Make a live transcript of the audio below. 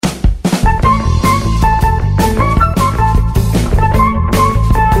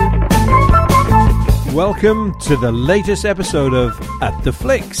Welcome to the latest episode of At the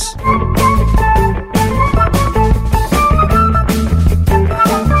Flicks.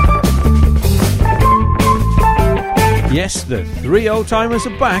 Yes, the three old-timers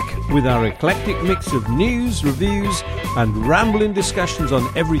are back with our eclectic mix of news, reviews and rambling discussions on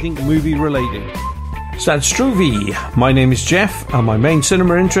everything movie-related. Sadstruvi, my name is Jeff and my main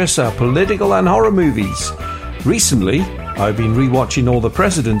cinema interests are political and horror movies. Recently, I've been rewatching All the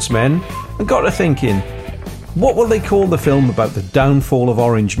President's Men and got to thinking, what will they call the film about the downfall of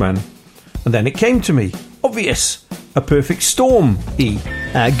Orange Man? And then it came to me, obvious, A Perfect Storm,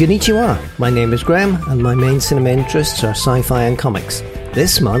 Konnichiwa, my name is Graham and my main cinema interests are sci-fi and comics.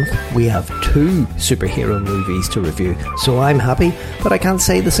 This month we have 2 superhero movies to review, so I'm happy, but I can't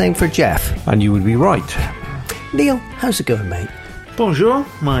say the same for Jeff. And you would be right. Neil, how's it going, mate? Bonjour,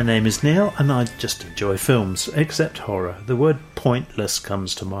 my name is Neil and I just enjoy films, except horror. The word pointless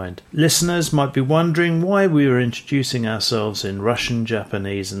comes to mind. Listeners might be wondering why we are introducing ourselves in Russian,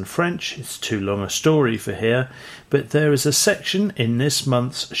 Japanese and French. It's too long a story for here, but there is a section in this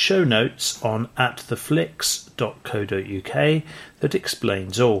month's show notes on attheflix.co.uk that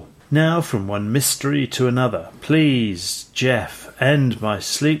explains all. Now from one mystery to another. Please, Jeff, end my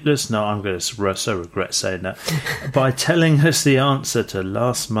sleepless... No, I'm going to so regret saying that. By telling us the answer to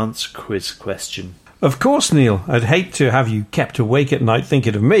last month's quiz question. Of course, Neil. I'd hate to have you kept awake at night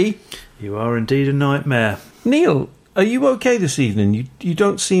thinking of me. You are indeed a nightmare. Neil, are you okay this evening? You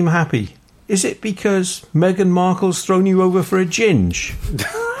don't seem happy. Is it because Meghan Markle's thrown you over for a ginge?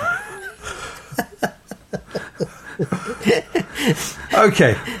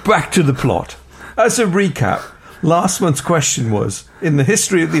 Okay, back to the plot. As a recap, last month's question was, in the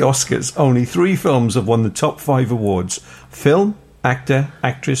history of the Oscars, only 3 films have won the top 5 awards: film, actor,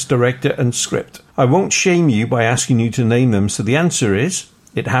 actress, director and script. I won't shame you by asking you to name them, so the answer is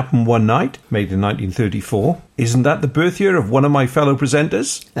It Happened One Night, made in 1934. Isn't that the birth year of one of my fellow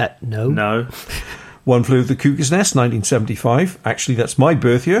presenters? No. One Flew Over the Cuckoo's Nest, 1975. Actually, that's my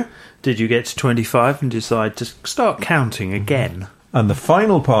birth year. Did you get to 25 and decide to start counting again? And the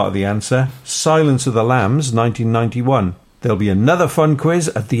final part of the answer, Silence of the Lambs, 1991. There'll be another fun quiz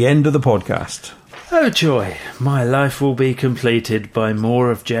at the end of the podcast. Oh joy, my life will be completed by more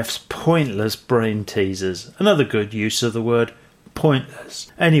of Jeff's pointless brain teasers. Another good use of the word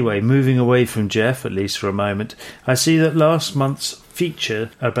pointless. Anyway, moving away from Jeff, at least for a moment, I see that last month's feature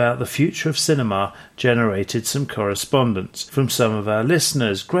about the future of cinema generated some correspondence from some of our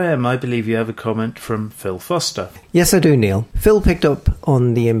listeners. Graham, I believe you have a comment from Phil Foster. Yes, I do, Neil. Phil picked up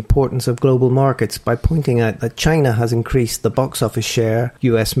on the importance of global markets by pointing out that China has increased the box office share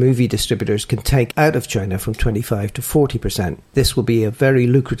US movie distributors can take out of China from 25 to 40%. This will be a very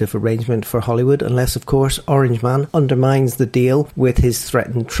lucrative arrangement for Hollywood, unless, of course, Orange Man undermines the deal with his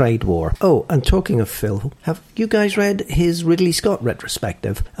threatened trade war. Oh, and talking of Phil, have you guys read his Ridley Scott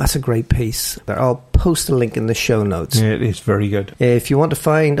retrospective? That's a great piece. I'll post a link in the show notes. Yeah, it is very good. If you want to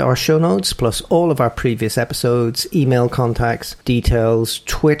find our show notes, plus all of our previous episodes, email contacts, details,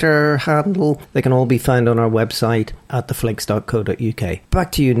 Twitter handle, they can all be found on our website at theflix.co.uk.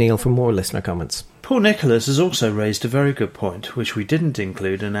 Back to you, Neil, for more listener comments. Paul Nicholas has also raised a very good point, which we didn't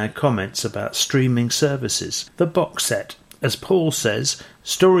include in our comments about streaming services, the box set. As Paul says,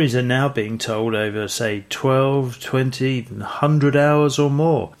 stories are now being told over, say, 12, 20, 100 hours or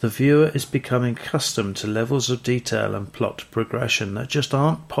more. The viewer is becoming accustomed to levels of detail and plot progression that just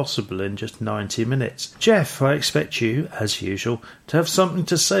aren't possible in just 90 minutes. Jeff, I expect you, as usual, to have something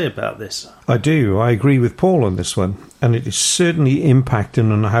to say about this. I do. I agree with Paul on this one. And it is certainly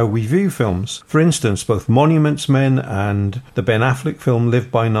impacting on how we view films. For instance, both Monuments Men and the Ben Affleck film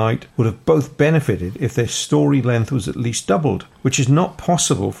Live by Night would have both benefited if their story length was at least doubled, which is not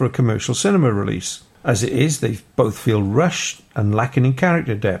possible for a commercial cinema release. As it is, they both feel rushed and lacking in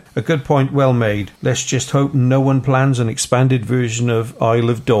character depth. A good point, well made. Let's just hope no one plans an expanded version of Isle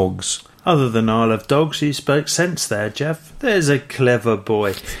of Dogs. Other than Isle of Dogs, you spoke sense there, Jeff. There's a clever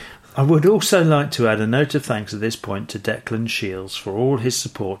boy. I would also like to add a note of thanks at this point to Declan Shields for all his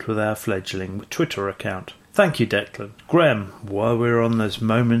support with our fledgling Twitter account. Thank you, Declan. Graham, while we're on this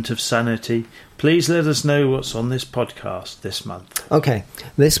moment of sanity, please let us know what's on this podcast this month. Okay,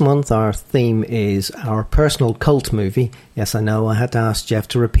 this month our theme is our personal cult movie. Yes, I know, I had to ask Jeff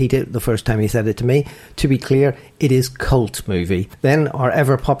to repeat it the first time he said it to me. To be clear, it is cult movie. Then our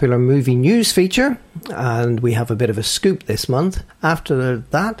ever popular movie news feature, and we have a bit of a scoop this month. After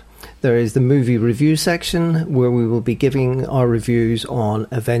that, there is the movie review section where we will be giving our reviews on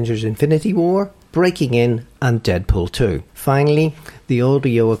Avengers Infinity War, Breaking In and Deadpool 2. Finally, the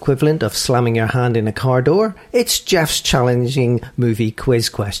audio equivalent of slamming your hand in a car door, it's Jeff's challenging movie quiz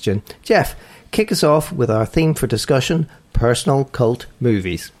question. Jeff, kick us off with our theme for discussion, personal cult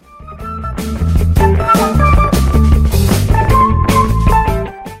movies.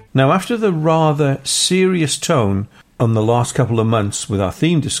 Now, after the rather serious tone on the last couple of months with our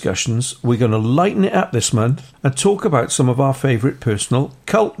theme discussions, we're going to lighten it up this month and talk about some of our favourite personal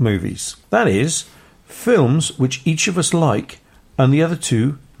cult movies. That is, films which each of us like and the other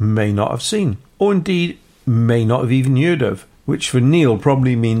two may not have seen, or indeed may not have even heard of, which for Neil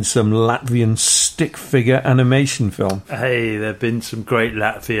probably means some Latvian stick figure animation film. Hey, there have been some great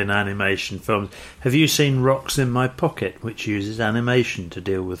Latvian animation films. Have you seen Rocks in My Pocket, which uses animation to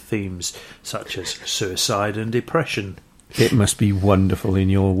deal with themes such as suicide and depression? It must be wonderful in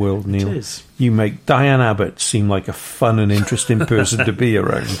your world, Neil. It is. You make Diane Abbott seem like a fun and interesting person to be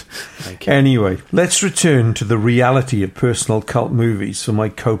around. Thank you. Anyway, let's return to the reality of personal cult movies for my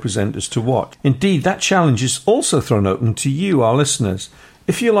co-presenters to watch. Indeed, that challenge is also thrown open to you, our listeners.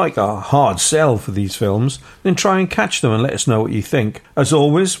 If you like a hard sell for these films, then try and catch them and let us know what you think. As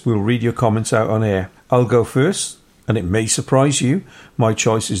always, we'll read your comments out on air. I'll go first, and it may surprise you. My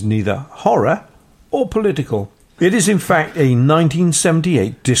choice is neither horror or political. It is in fact a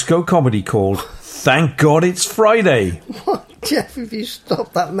 1978 disco comedy called Thank God It's Friday. What, Jeff, if you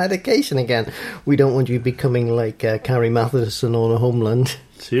stop that medication again, we don't want you becoming like Carrie Matheson on a Homeland.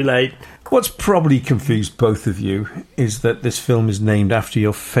 Too late. What's probably confused both of you is that this film is named after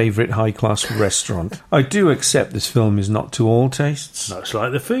your favourite high-class restaurant. I do accept this film is not to all tastes. Much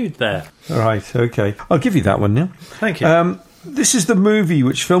like the food there. All right, okay. I'll give you that one, Neil. Thank you. This is the movie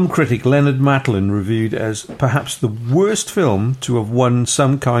which film critic Leonard Matlin reviewed as perhaps the worst film to have won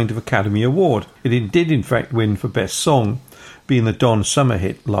some kind of Academy Award. It did in fact win for Best Song, being the Don Summer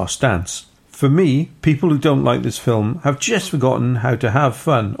hit Last Dance. For me, people who don't like this film have just forgotten how to have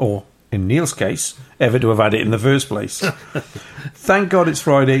fun, or, in Neil's case, ever to have had it in the first place. Thank God It's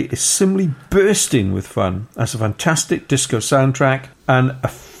Friday is simply bursting with fun, as a fantastic disco soundtrack and a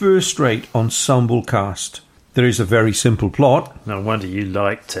first-rate ensemble cast. There is a very simple plot. No wonder you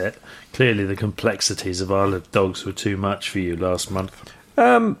liked it. Clearly the complexities of Isle of Dogs were too much for you last month.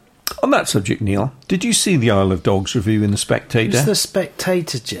 On that subject, Neil, did you see the Isle of Dogs review in The Spectator? It's The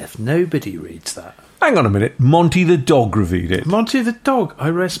Spectator, Jeff. Nobody reads that. Hang on a minute. Monty the Dog reviewed it. Monty the Dog, I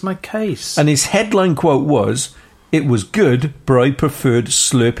rest my case. And his headline quote was, "It was good, but I preferred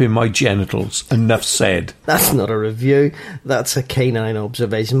slurping my genitals." Enough said. That's not a review, that's a canine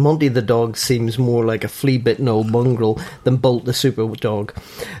observation. Monty the dog seems more like a flea-bitten old mongrel than Bolt the super dog.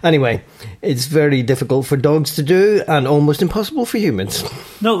 Anyway, it's very difficult for dogs to do and almost impossible for humans.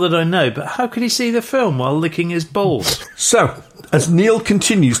 Not that I know, but how could he see the film while licking his balls? So, as Neil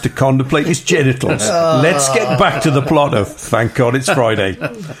continues to contemplate his genitals, let's get back to the plot of Thank God It's Friday.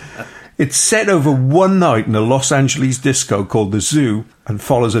 It's set over one night in a Los Angeles disco called The Zoo and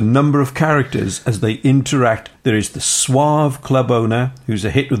follows a number of characters as they interact. There is the suave club owner, who's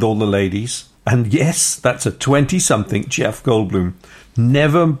a hit with all the ladies. And yes, that's a 20-something Jeff Goldblum,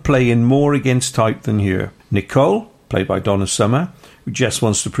 never playing more against type than here. Nicole, played by Donna Summer, who just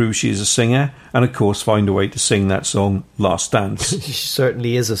wants to prove she is a singer and, of course, find a way to sing that song, Last Dance. She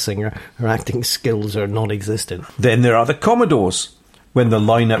certainly is a singer. Her acting skills are non-existent. Then there are the Commodores, when the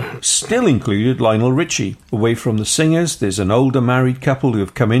lineup still included Lionel Richie. Away from the singers, there's an older married couple who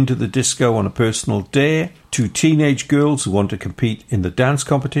have come into the disco on a personal dare, two teenage girls who want to compete in the dance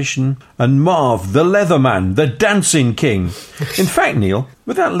competition, and Marv, the Leatherman, the dancing king. In fact, Neil,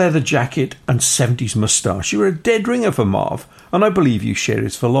 with that leather jacket and 70s moustache, you were a dead ringer for Marv, and I believe you share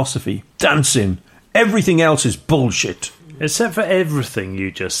his philosophy. Dancing. Everything else is bullshit. Except for everything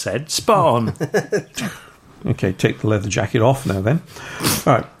you just said. Spot on. Okay, take the leather jacket off now then.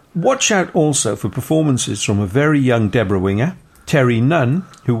 All right. Watch out also for performances from a very young Deborah Winger, Terry Nunn,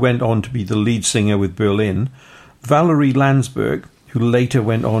 who went on to be the lead singer with Berlin, Valerie Landsberg, who later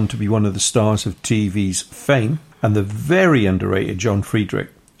went on to be one of the stars of TV's Fame, and the very underrated John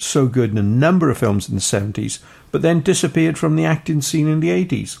Friedrich, so good in a number of films in the 70s, but then disappeared from the acting scene in the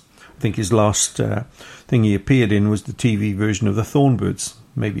 80s. I think his last thing he appeared in was the TV version of The Thornbirds.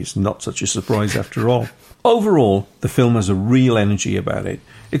 Maybe it's not such a surprise after all. Overall, the film has a real energy about it.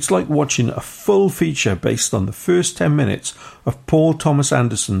 It's like watching a full feature based on the first 10 minutes of Paul Thomas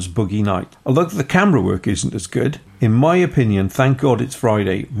Anderson's Boogie Night. Although the camera work isn't as good, in my opinion, Thank God It's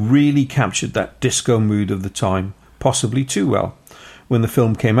Friday really captured that disco mood of the time, possibly too well. When the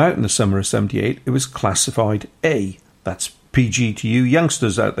film came out in the summer of 78, it was classified A. That's PG to you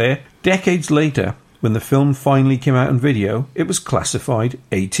youngsters out there. Decades later, when the film finally came out on video, it was classified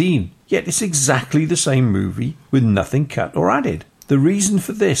 18. Yet it's exactly the same movie with nothing cut or added. The reason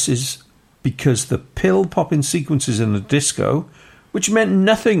for this is because the pill-popping sequences in the disco, which meant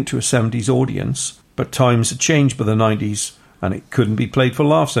nothing to a 70s audience. But times had changed by the 90s, and it couldn't be played for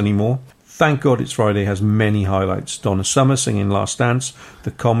laughs anymore. Thank God It's Friday has many highlights. Donna Summer singing Last Dance,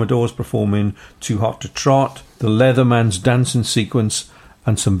 the Commodores performing Too Hot to Trot, the Leatherman's dancing sequence,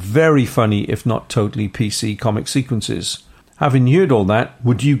 and some very funny, if not totally PC, comic sequences. Having heard all that,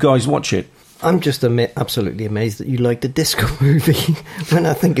 would you guys watch it? I'm just absolutely amazed that you liked a disco movie. When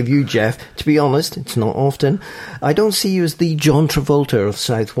I think of you, Jeff, to be honest, it's not often, I don't see you as the John Travolta of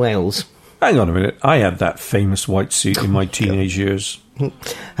South Wales. Hang on a minute, I had that famous white suit in my teenage years.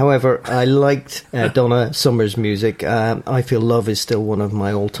 However, I liked Donna Summer's music. I Feel Love is still one of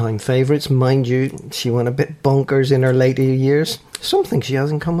my all-time favourites. Mind you, she went a bit bonkers in her later years. Something she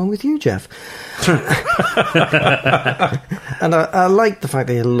has in common with you, Jeff. And I like the fact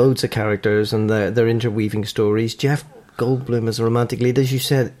they had loads of characters and they're interweaving stories. Jeff Goldblum as a romantic lead, as you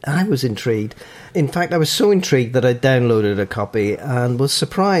said, I was intrigued. In fact, I was so intrigued that I downloaded a copy and was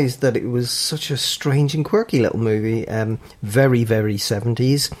surprised that it was such a strange and quirky little movie. Very, very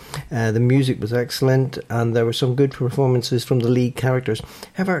 70s. The music was excellent and there were some good performances from the lead characters.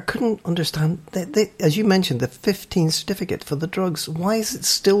 However, I couldn't understand, as you mentioned, the 15 certificate for the drugs. Why has it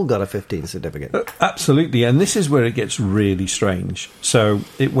still got a 15 certificate? Absolutely, and this is where it gets really strange. So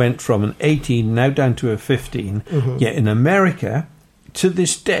it went from an 18 now down to a 15, yet in America, to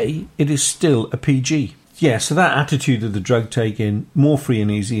this day, it is still a PG. Yeah, so that attitude of the drug taking, more free and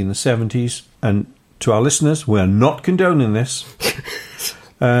easy in the 70s. And to our listeners, we're not condoning this.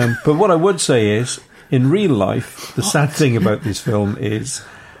 But what I would say is, in real life, the sad thing about this film is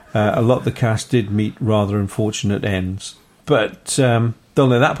a lot of the cast did meet rather unfortunate ends. But don't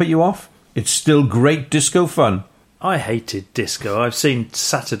let that put you off. It's still great disco fun. I hated disco. I've seen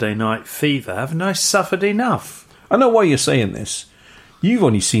Saturday Night Fever. Haven't I suffered enough? I know why you're saying this. You've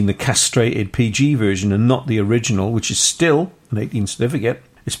only seen the castrated PG version and not the original, which is still an 18 certificate.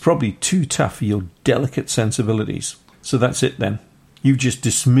 It's probably too tough for your delicate sensibilities. So that's it then. You've just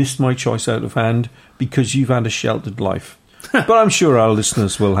dismissed my choice out of hand because you've had a sheltered life. But I'm sure our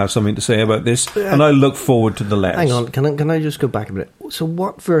listeners will have something to say about this, and I look forward to the letters. Hang on, can I just go back a bit? So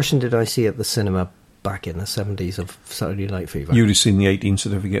what version did I see at the cinema back in the 70s of Saturday Night Fever? You'd have seen the 18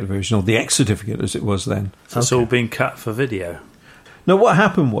 certificate version, or the X certificate as it was then. So it's all been cut for video. No, what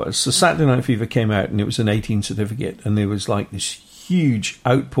happened was, the Saturday Night Fever came out and it was an 18 certificate, and there was like this huge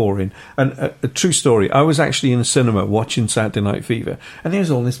outpouring. And a true story, I was actually in the cinema watching Saturday Night Fever, and there was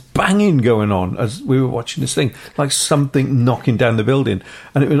all this banging going on as we were watching this thing, like something knocking down the building.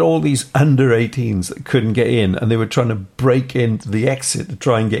 And it was all these under 18s that couldn't get in, and they were trying to break into the exit to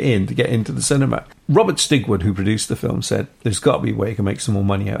try and get into the cinema. Robert Stigwood, who produced the film, said, there's got to be a way you can make some more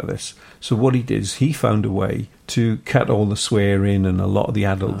money out of this. So what he did is he found a way to cut all the swearing and a lot of the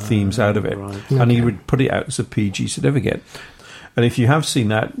adult themes out of it. Right. And he would put it out as a PG certificate. And if you have seen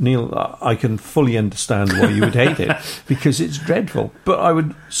that, Neil, I can fully understand why you would hate it, because it's dreadful. But I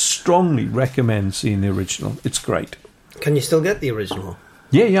would strongly recommend seeing the original. It's great. Can you still get the original?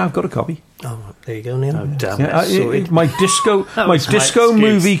 Yeah, I've got a copy. Oh, there you go, Neil. Oh, damn it. My disco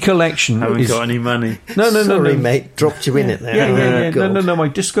movie collection haven't got any money. No, mate. Dropped you in it there. Yeah. No. My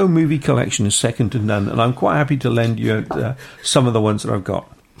disco movie collection is second to none, and I'm quite happy to lend you some of the ones that I've got.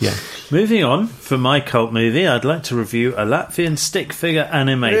 Yeah. Moving on, for my cult movie, I'd like to review a Latvian stick figure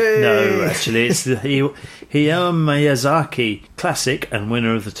anime. Yay! No, actually, it's the Hayao Miyazaki classic and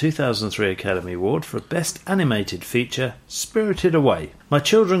winner of the 2003 Academy Award for Best Animated Feature, Spirited Away. My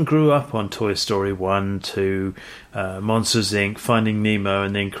children grew up on Toy Story 1, 2, Monsters Inc., Finding Nemo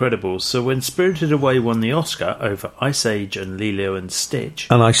and The Incredibles, so when Spirited Away won the Oscar over Ice Age and Lilo and Stitch...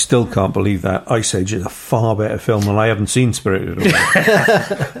 And I still can't believe that. Ice Age is a far better film, and I haven't seen Spirited Away.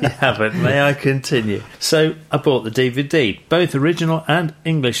 You haven't. May I continue? So I bought the DVD. Both original and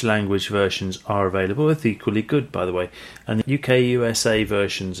English language versions are available, with equally good, by the way, and the UK-USA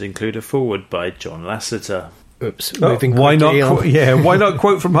versions include a foreword by John Lasseter. Oops. Why not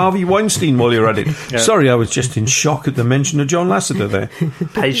quote from Harvey Weinstein while you're at it? Yeah. Sorry, I was just in shock at the mention of John Lasseter there.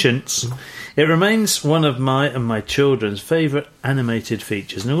 Patience. It remains one of my and my children's favourite animated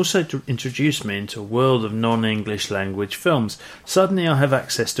features, and also introduced me into a world of non-English language films. Suddenly I have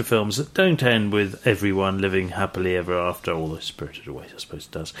access to films that don't end with everyone living happily ever after, although Spirited Away I suppose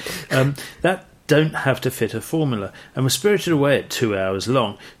it does. That don't have to fit a formula, and was Spirited Away at 2 hours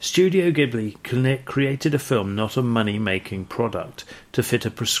long. Studio Ghibli created a film, not a money-making product, to fit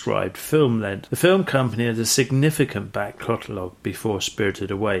a prescribed film length. The film company had a significant back catalogue before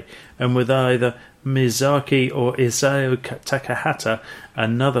Spirited Away, and with either Miyazaki or Isao Takahata,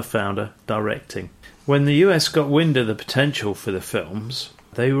 another founder, directing. When the US got wind of the potential for the films,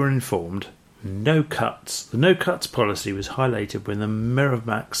 they were informed no cuts. The no cuts policy was highlighted when the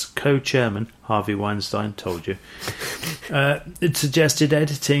Miramax co-chairman, Harvey Weinstein, told you, it suggested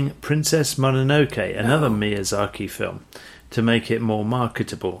editing Princess Mononoke, another Miyazaki film, to make it more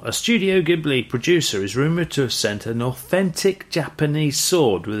marketable. A Studio Ghibli producer is rumoured to have sent an authentic Japanese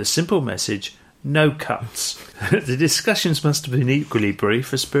sword with a simple message, no cuts. The discussions must have been equally brief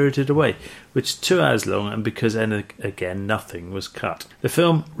for Spirited Away, which is 2 hours long, and because, again, nothing was cut. The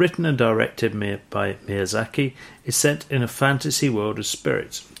film, written and directed by Miyazaki, is set in a fantasy world of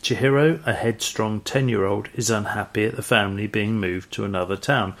spirits. Chihiro, a headstrong 10-year-old, is unhappy at the family being moved to another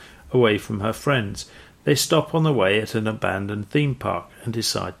town, away from her friends. They stop on the way at an abandoned theme park and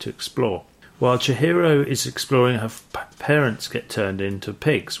decide to explore. While Chihiro is exploring, her parents get turned into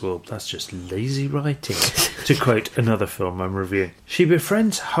pigs. Well, that's just lazy writing, to quote another film I'm reviewing. She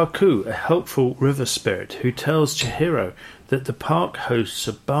befriends Haku, a helpful river spirit, who tells Chihiro that the park hosts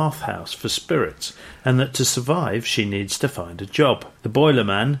a bathhouse for spirits and that to survive she needs to find a job. The boiler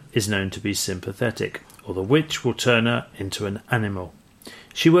man is known to be sympathetic, or the witch will turn her into an animal.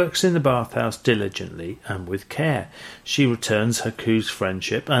 She works in the bathhouse diligently and with care. She returns Haku's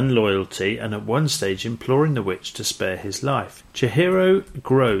friendship and loyalty, and at one stage imploring the witch to spare his life. Chihiro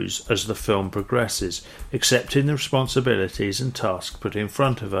grows as the film progresses, accepting the responsibilities and tasks put in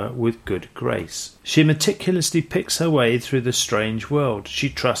front of her with good grace. She meticulously picks her way through the strange world. She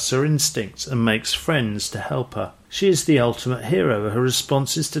trusts her instincts and makes friends to help her. She is the ultimate hero. Her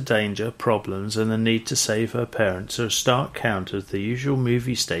responses to danger, problems, and the need to save her parents are a stark counter to the usual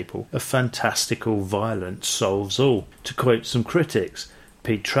movie staple of fantastical violence solves all. To quote some critics,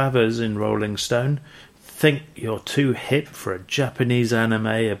 Pete Travers in Rolling Stone, "Think you're too hip for a Japanese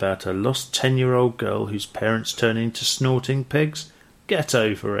anime about a lost 10-year-old girl whose parents turn into snorting pigs? Get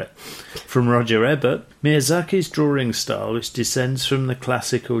over it." From Roger Ebert, Miyazaki's drawing style, which descends from the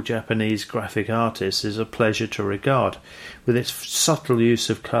classical Japanese graphic artist, is a pleasure to regard, with its subtle use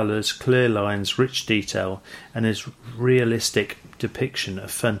of colours, clear lines, rich detail, and his realistic depiction of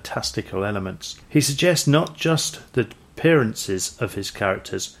fantastical elements. He suggests not just the appearances of his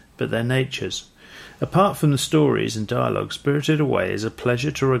characters, but their natures. Apart from the stories and dialogue, Spirited Away is a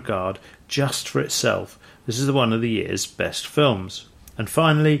pleasure to regard just for itself. This is one of the year's best films. And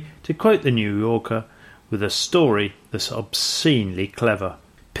finally, to quote The New Yorker, with a story that's obscenely clever.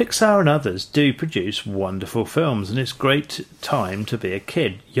 Pixar and others do produce wonderful films, and it's great time to be a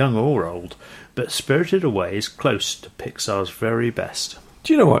kid, young or old, but Spirited Away is close to Pixar's very best.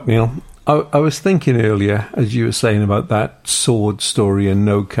 Do you know what, Neil? I was thinking earlier, as you were saying about that sword story and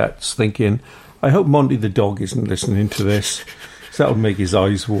no cuts, thinking, I hope Monty the dog isn't listening to this. So that'll make his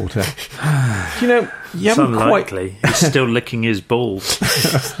eyes water. You know, you it's haven't unlikely. He's still licking his balls.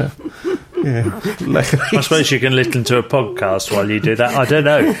 Yeah. I suppose you can listen to a podcast while you do that. I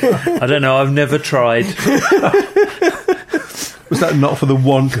don't know. I've never tried. Was that not for the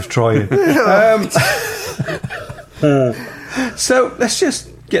want of trying? So let's just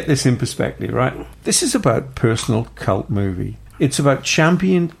get this in perspective, right? This is about personal cult movie. It's about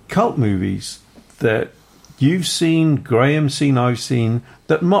championed cult movies that you've seen, Graham's seen, I've seen,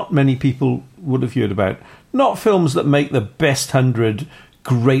 that not many people would have heard about. Not films that make the best 100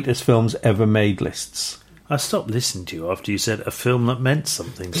 greatest films ever made lists. I stopped listening to you after you said a film that meant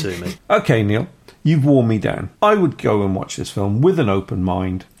something to me. Okay, Neil, you've worn me down. I would go and watch this film with an open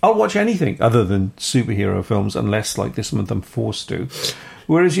mind. I'll watch anything other than superhero films, unless, like this month, I'm forced to.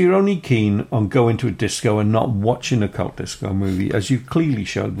 Whereas you're only keen on going to a disco and not watching a cult disco movie, as you clearly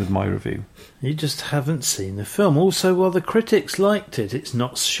showed with my review. You just haven't seen the film. Also, while the critics liked it, it's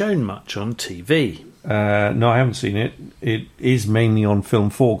not shown much on TV. No, I haven't seen it. It is mainly on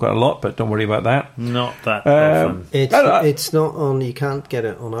Film 4 quite a lot, but don't worry about that. Not that often. It's not on. You can't get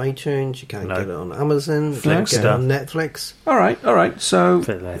it on iTunes. You can't get it on Amazon. You can't get it on Netflix. All right. So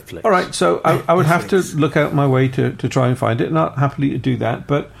Netflix. All right. So I would have to look out my way to try and find it. Not happily to do that,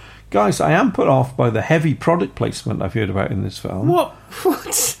 but guys, I am put off by the heavy product placement I've heard about in this film. What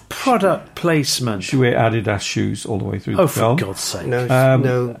product placement? She wear Adidas shoes all the way through the film. Oh, for God's sake!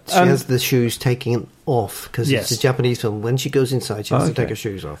 No, she has the shoes taken off because Yes. it's a Japanese film. When she goes inside, she has to take her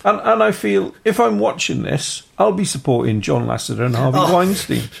shoes off. And I feel if I'm watching this, I'll be supporting John Lasseter and Harvey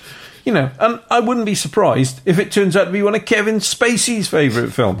Weinstein. You know, and I wouldn't be surprised if it turns out to be one of Kevin Spacey's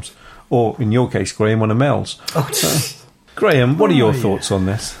favourite films, or in your case, Graham, one of Mel's. Graham, what are your thoughts on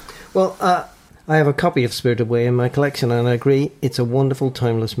this? Well, I have a copy of Spirited Away in my collection, and I agree, it's a wonderful,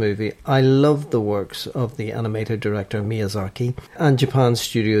 timeless movie. I love the works of the animator director Miyazaki and Japan's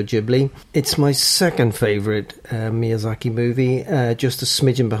Studio Ghibli. It's my second favourite Miyazaki movie, just a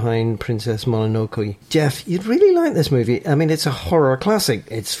smidgen behind Princess Mononoke. Jeff, you'd really like this movie. I mean, it's a horror classic.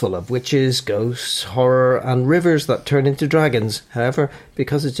 It's full of witches, ghosts, horror, and rivers that turn into dragons. However,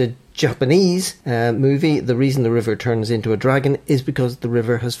 because it's a Japanese movie, the reason the river turns into a dragon is because the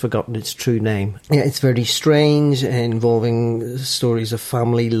river has forgotten its true name. Yeah, it's very strange, involving stories of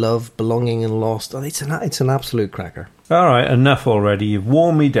family, love, belonging and lost. It's an absolute cracker. All right, enough already. You've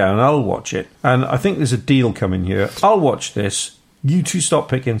worn me down. I'll watch it. And I think there's a deal coming here. I'll watch this. You two stop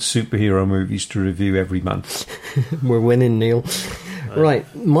picking superhero movies to review every month. We're winning, Neil. Right,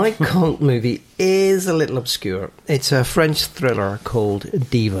 my cult movie is a little obscure. It's a French thriller called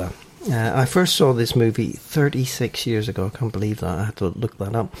Diva. I first saw this movie 36 years ago. I can't believe that. I had to look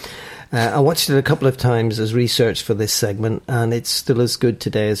that up. I watched it a couple of times as research for this segment, and it's still as good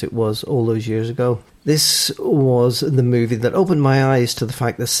today as it was all those years ago. This was the movie that opened my eyes to the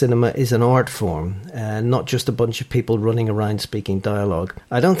fact that cinema is an art form, not just a bunch of people running around speaking dialogue.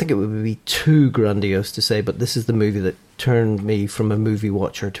 I don't think it would be too grandiose to say, but this is the movie that turned me from a movie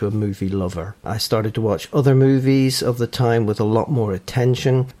watcher to a movie lover. I started to watch other movies of the time with a lot more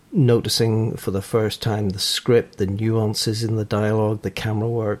attention, noticing for the first time the script, the nuances in the dialogue, the camera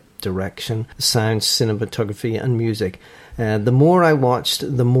work, direction, sound, cinematography and music. The more I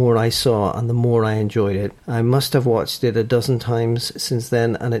watched, the more I saw, and the more I enjoyed it. I must have watched it a dozen times since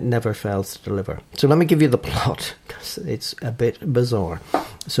then, and it never fails to deliver. So let me give you the plot, because it's a bit bizarre.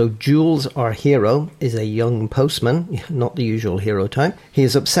 So Jules, our hero, is a young postman, not the usual hero type. He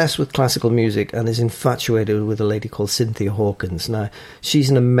is obsessed with classical music and is infatuated with a lady called Cynthia Hawkins. Now, she's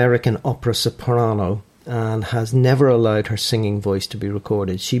an American opera soprano and has never allowed her singing voice to be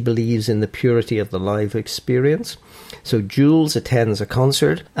recorded. She believes in the purity of the live experience. So Jules attends a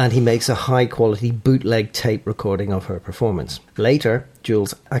concert and he makes a high-quality bootleg tape recording of her performance. Later,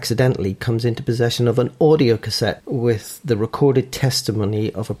 Jules accidentally comes into possession of an audio cassette with the recorded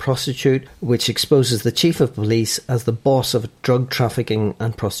testimony of a prostitute, which exposes the chief of police as the boss of a drug trafficking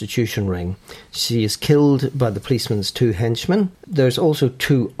and prostitution ring. She is killed by the policeman's two henchmen. There's also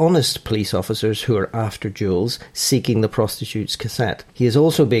two honest police officers who are after Jules, seeking the prostitute's cassette. He is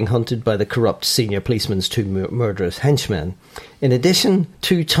also being hunted by the corrupt senior policeman's two murderous henchmen. In addition,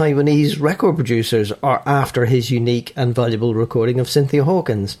 two Taiwanese record producers are after his unique and valuable recording of Cynthia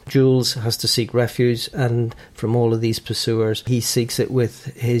Hawkins. Jules has to seek refuge, and from all of these pursuers, he seeks it with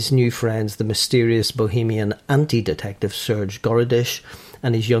his new friends, the mysterious bohemian anti-detective Serge Gorodish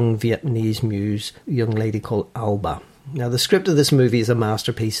and his young Vietnamese muse, a young lady called Alba. Now, the script of this movie is a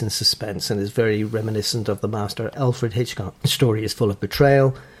masterpiece in suspense and is very reminiscent of the master Alfred Hitchcock. The story is full of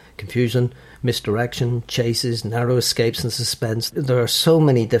betrayal, confusion, misdirection, chases, narrow escapes and suspense. There are so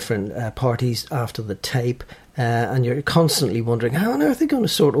many different parties after the tape, and you're constantly wondering, how on earth are they going to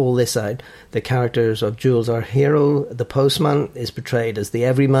sort all this out? The characters of Jules, our hero, the postman, is portrayed as the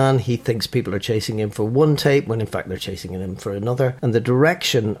everyman. He thinks people are chasing him for one tape when in fact they're chasing him for another. And the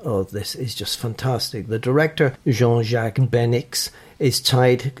direction of this is just fantastic. The director, Jean-Jacques Benix, is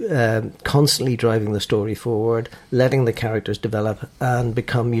tied, constantly driving the story forward, letting the characters develop and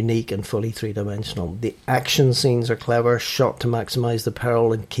become unique and fully three-dimensional. The action scenes are clever, shot to maximise the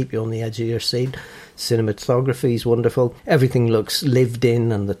peril and keep you on the edge of your seat. Cinematography is wonderful. Everything looks lived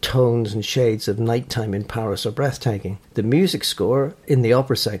in, and the tones and shades of nighttime in Paris are breathtaking. The music score in the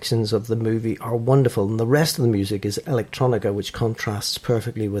opera sections of the movie are wonderful, and the rest of the music is electronica, which contrasts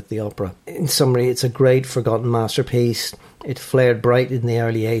perfectly with the opera. In summary, it's a great forgotten masterpiece. It flared bright in the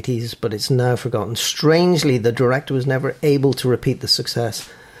early 80s, but it's now forgotten. Strangely, the director was never able to repeat the success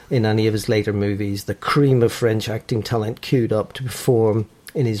in any of his later movies. The cream of French acting talent queued up to perform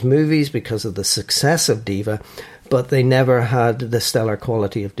in his movies because of the success of Diva, but they never had the stellar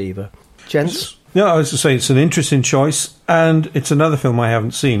quality of Diva. Gents? Yeah, I was to say, it's an interesting choice, and it's another film I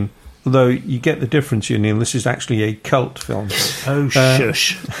haven't seen. Although you get the difference here, Neil. This is actually a cult film. Oh,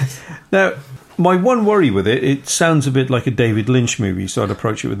 shush. Now, my one worry with it sounds a bit like a David Lynch movie, so I'd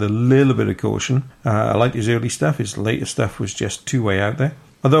approach it with a little bit of caution. I liked his early stuff. His later stuff was just too way out there.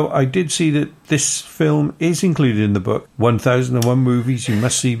 Although I did see that this film is included in the book, 1001 Movies You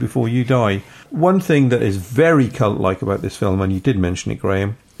Must See Before You Die. One thing that is very cult-like about this film, and you did mention it,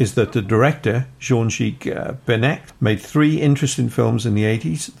 Graham, is that the director, Jean-Jacques Benec, made three interesting films in the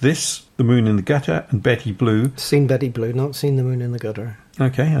 80s. This, The Moon in the Gutter, and Betty Blue. Seen Betty Blue, not seen The Moon in the Gutter.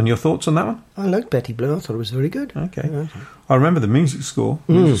 Okay, and your thoughts on that one? I liked Betty Blue. I thought it was very good. Okay. I remember the music score.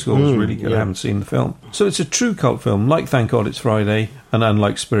 The music score was really good. Yeah. I haven't seen the film. So it's a true cult film, like Thank God It's Friday, and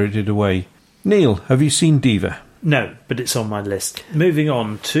unlike Spirited Away. Neil, have you seen Diva? No, but it's on my list. Moving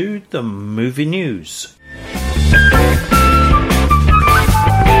on to the movie news.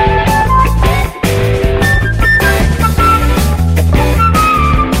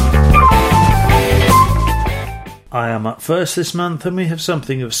 I am up first this month, and we have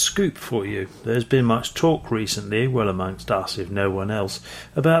something of a scoop for you. There's been much talk recently, well amongst us if no one else,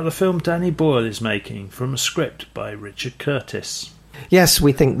 about the film Danny Boyle is making from a script by Richard Curtis. Yes,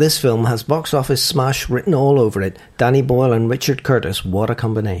 we think this film has box office smash written all over it. Danny Boyle and Richard Curtis, what a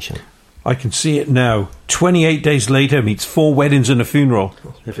combination. I can see it now. 28 days later meets 4 weddings and a funeral.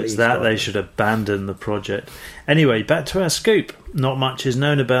 If it's that, they should abandon the project. Anyway, back to our scoop. Not much is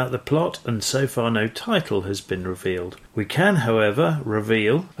known about the plot, and so far no title has been revealed. We can, however,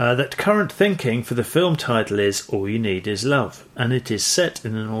 reveal that current thinking for the film title is All You Need Is Love, and it is set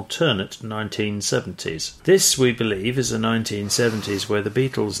in an alternate 1970s. This, we believe, is the 1970s where the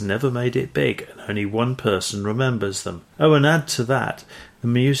Beatles never made it big, and only one person remembers them. Oh, and add to that, the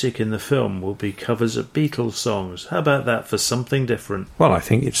music in the film will be covers of Beatles songs. How about that for something different? Well, I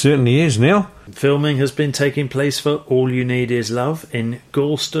think it certainly is, Neil. Filming has been taking place for All You Need Is Love in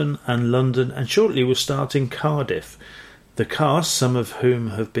Galston and London, and shortly will start in Cardiff. The cast, some of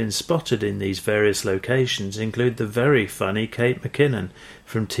whom have been spotted in these various locations, include the very funny Kate McKinnon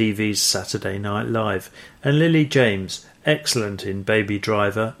from TV's Saturday Night Live, and Lily James, excellent in Baby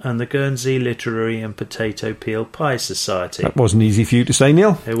Driver and the Guernsey Literary and Potato Peel Pie Society. That wasn't easy for you to say,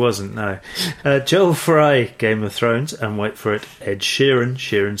 Neil. It wasn't, no. Joel Fry, Game of Thrones, and wait for it, Ed Sheeran.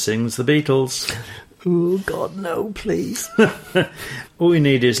 Sheeran sings the Beatles. Oh, God, no, please. All You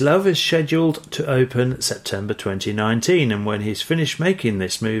Need Is Love is scheduled to open September 2019, and when he's finished making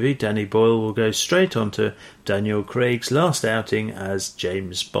this movie, Danny Boyle will go straight on to Daniel Craig's last outing as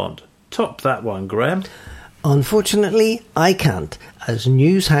James Bond. Top that one, Graham. Unfortunately, I can't, as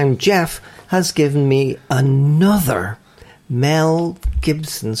Newshound Jeff has given me another Mel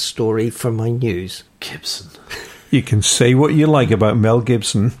Gibson story for my news. Gibson. You can say what you like about Mel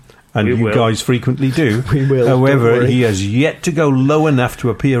Gibson, and you guys frequently do. We will. However, he has yet to go low enough to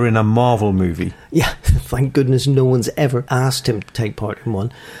appear in a Marvel movie. Yeah, thank goodness no one's ever asked him to take part in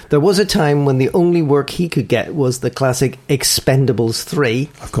one. There was a time when the only work he could get was the classic Expendables 3.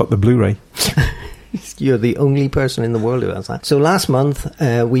 I've got the Blu-ray. You're the only person in the world who has that. So last month,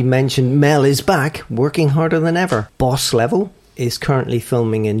 we mentioned Mel is back, working harder than ever. Boss Level is currently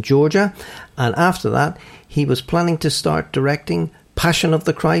filming in Georgia, and after that, he was planning to start directing Passion of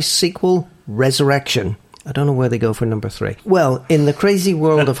the Christ sequel, Resurrection. I don't know where they go for number 3. Well, in the crazy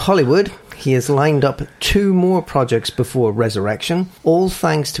world of Hollywood, he has lined up 2 more projects before Resurrection, all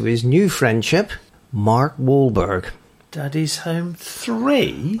thanks to his new friendship, Mark Wahlberg. Daddy's Home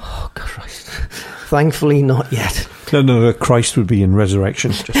 3? Oh, Christ. Thankfully, not yet. No, Christ would be in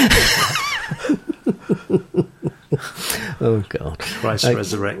Resurrection. Oh, God. Christ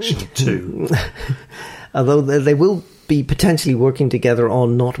Resurrection 2. Although they will be potentially working together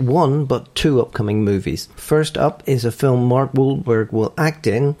on not 1, but 2 upcoming movies. First up is a film Mark Wahlberg will act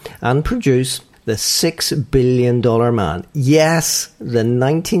in and produce, The $6 Billion Man. Yes, the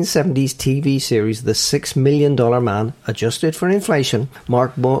 1970s TV series The $6 Million Man, adjusted for inflation.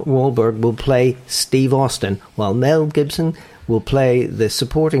 Mark Wahlberg will play Steve Austin, while Mel Gibson will play the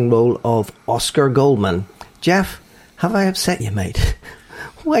supporting role of Oscar Goldman. Jeff, have I upset you, mate?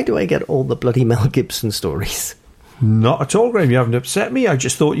 Why do I get all the bloody Mel Gibson stories? Not at all, Graham. You haven't upset me. I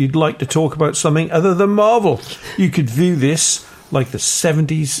just thought you'd like to talk about something other than Marvel. You could view this like the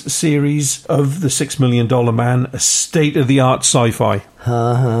 70s series of The $6 Million Man, a state-of-the-art sci-fi.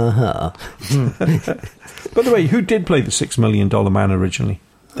 Ha ha ha. By the way, who did play The $6 Million Man originally?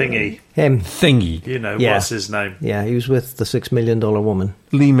 Thingy. Him. Thingy. You know, Yeah. what's his name? Yeah, he was with the $6 Million Woman.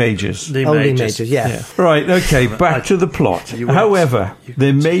 Lee Majors. Lee Lee Majors. Majors, yeah. Right, okay, back to the plot. You won't- However, you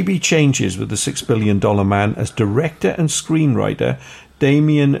there won't- may be changes with The $6 Billion Man, as director and screenwriter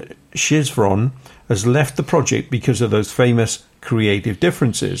Damien Chazelle has left the project because of those famous creative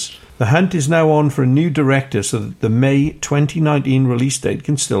differences. The hunt is now on for a new director so that the May 2019 release date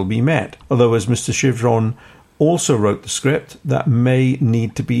can still be met. Although, as Mr. Chazelle also wrote the script, that may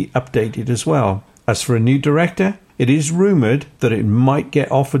need to be updated as well. As for a new director, it is rumoured that it might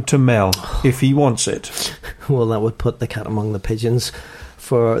get offered to Mel if he wants it. Well, that would put the cat among the pigeons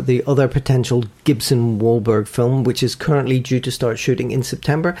for the other potential Gibson-Wahlberg film, which is currently due to start shooting in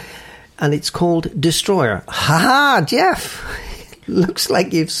September, and it's called Destroyer. Ha-ha, Jeff! Looks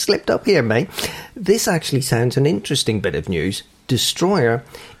like you've slipped up here, mate. This actually sounds an interesting bit of news. Destroyer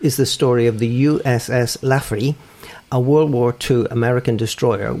is the story of the USS Laffrey, a World War II American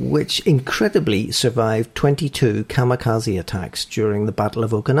destroyer which incredibly survived 22 kamikaze attacks during the Battle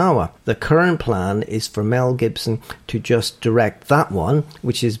of Okinawa. The current plan is for Mel Gibson to just direct that one,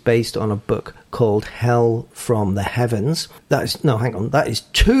 which is based on a book called Hell from the Heavens. That is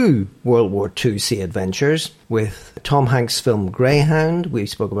 2 World War II sea adventures with Tom Hanks' film Greyhound. We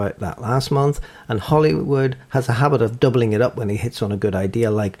spoke about that last month. And Hollywood has a habit of doubling it up when he hits on a good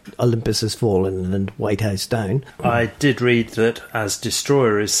idea, like Olympus Has Fallen and White House Down. I did read that as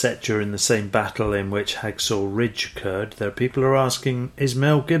Destroyer is set during the same battle in which Hacksaw Ridge occurred, there are people who are asking, is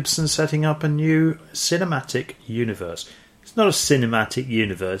Mel Gibson setting up a new cinematic universe? It's not a cinematic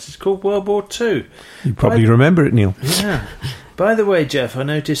universe. It's called World War II. You probably remember it, Neil. Yeah. By the way, Jeff, I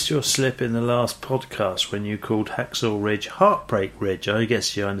noticed your slip in the last podcast when you called Hacksaw Ridge Heartbreak Ridge. I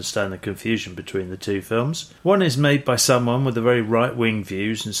guess you understand the confusion between the two films. One is made by someone with the very right-wing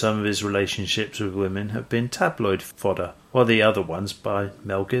views, and some of his relationships with women have been tabloid fodder, while the other one's by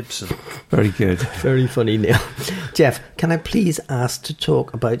Mel Gibson. Very good. Very funny, Neil. Jeff, can I please ask to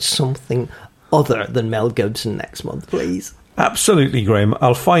talk about something other than Mel Gibson next month, please? Absolutely, Graham.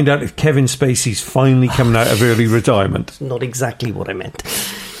 I'll find out if Kevin Spacey's finally coming out of early retirement. Not exactly what I meant.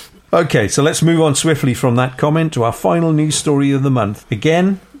 Okay, so let's move on swiftly from that comment to our final news story of the month.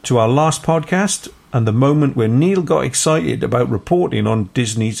 Again, to our last podcast and the moment where Neil got excited about reporting on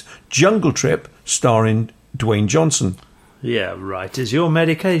Disney's Jungle Trip starring Dwayne Johnson. Yeah, right. Is your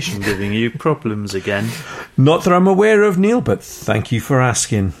medication giving you problems again? Not that I'm aware of, Neil, but thank you for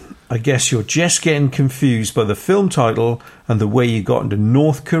asking. I guess you're just getting confused by the film title and the way you got into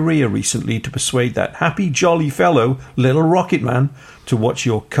North Korea recently to persuade that happy jolly fellow, Little Rocket Man, to watch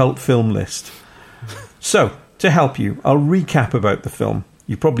your cult film list. So, to help you, I'll recap about the film.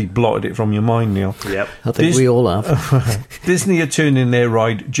 You probably blotted it from your mind, Neil. Yep. I think we all have. Disney are turning their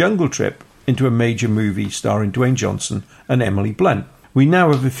ride Jungle Trip into a major movie starring Dwayne Johnson and Emily Blunt. We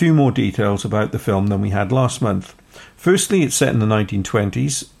now have a few more details about the film than we had last month. Firstly, it's set in the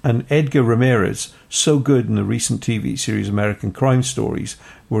 1920s, and Edgar Ramirez, so good in the recent TV series American Crime Stories,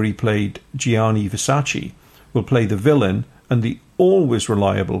 where he played Gianni Versace, will play the villain, and the always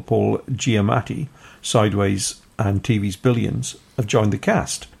reliable Paul Giamatti, Sideways and TV's Billions, have joined the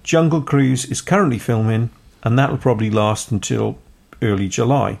cast. Jungle Cruise is currently filming, and that'll probably last until early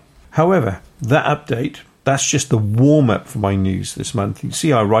July. However, that update, that's just the warm-up for my news this month. You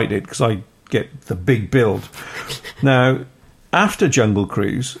see I write it because I get the big build. Now, after Jungle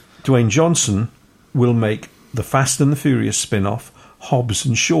Cruise, Dwayne Johnson will make the Fast and the Furious spin-off Hobbs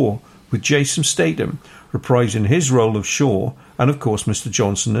and Shaw, with Jason Statham reprising his role of Shaw and, of course, Mr.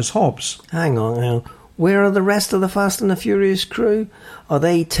 Johnson as Hobbs. Hang on now. Where are the rest of the Fast and the Furious crew? Are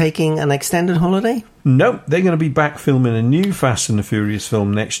they taking an extended holiday? No, they're going to be back filming a new Fast and the Furious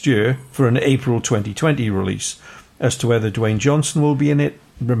film next year for an April 2020 release. As to whether Dwayne Johnson will be in it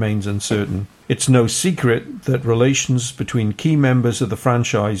remains uncertain. It's no secret that relations between key members of the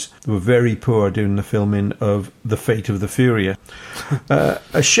franchise were very poor during the filming of The Fate of the Furious.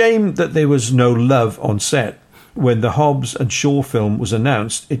 A shame that there was no love on set. When the Hobbs and Shaw film was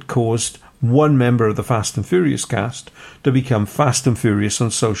announced, it caused one member of the Fast and Furious cast to become Fast and Furious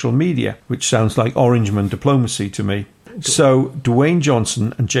on social media, which sounds like Orangeman diplomacy to me. So Dwayne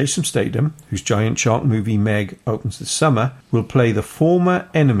Johnson and Jason Statham, whose giant shark movie Meg opens this summer, will play the former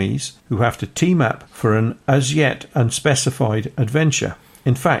enemies who have to team up for an as yet unspecified adventure.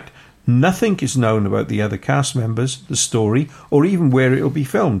 In fact, nothing is known about the other cast members, the story, or even where it will be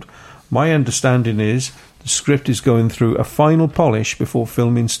filmed. My understanding is the script is going through a final polish before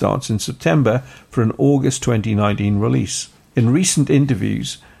filming starts in September for an August 2019 release. In recent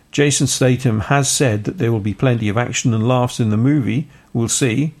interviews, Jason Statham has said that there will be plenty of action and laughs in the movie. We'll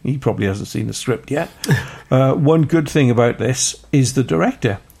see. He probably hasn't seen the script yet. One good thing about this is the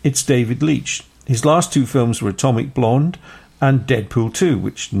director. It's David Leitch. His last two films were Atomic Blonde and Deadpool 2,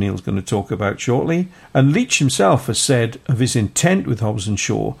 which Neil's going to talk about shortly. And Leitch himself has said of his intent with Hobbs and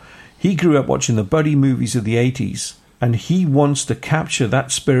Shaw, he grew up watching the buddy movies of the 80s, and he wants to capture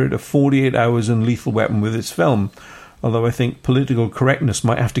that spirit of 48 Hours and Lethal Weapon with his film. Although I think political correctness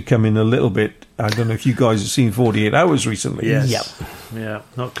might have to come in a little bit. I don't know if you guys have seen 48 Hours recently. Yes. Yep. Yeah,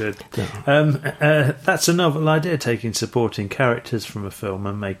 not good. That's a novel idea, taking supporting characters from a film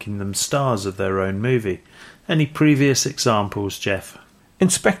and making them stars of their own movie. Any previous examples, Jeff?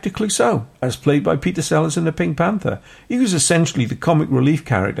 Inspector Clouseau, as played by Peter Sellers in The Pink Panther. He was essentially the comic relief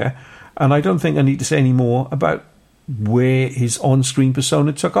character, and I don't think I need to say any more about where his on-screen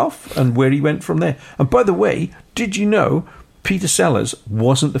persona took off and where he went from there. And by the way, did you know Peter Sellers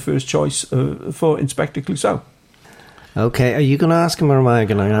wasn't the first choice for Inspector Clouseau? Okay, are you going to ask him or am I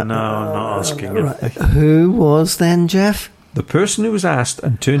going to? No, I'm not asking him. Right. Who was then, Jeff? The person who was asked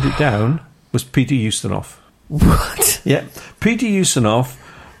and turned it down was Peter Ustinov. What? Yeah, Peter Ustinov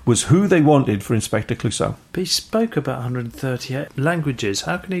was who they wanted for Inspector Clouseau. He spoke about 138 languages.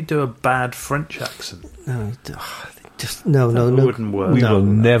 How can he do a bad French accent? No, no. It wouldn't work. We will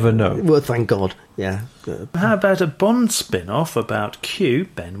never know. Well, thank God. Yeah. How about a Bond spin-off about Q,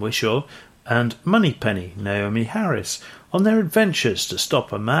 Ben Whishaw, and Moneypenny, Naomi Harris, on their adventures to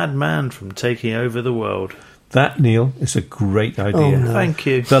stop a madman from taking over the world? That, Neil, is a great idea. Oh, no. Thank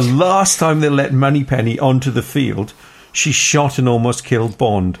you. The last time they let Moneypenny onto the field, she shot and almost killed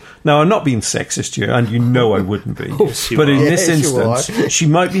Bond. Now, I'm not being sexist here, and you know I wouldn't be. But in this instance, she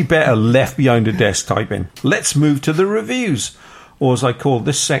might be better left behind a desk typing. Let's move to the reviews, or as I call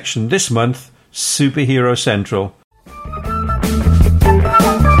this section this month, Superhero Central.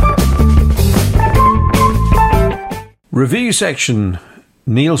 Review section.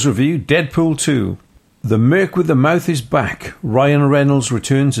 Neil's review, Deadpool 2. The Merc with the Mouth is back. Ryan Reynolds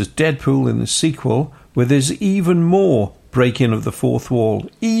returns as Deadpool in the sequel, where there's even more breaking of the fourth wall,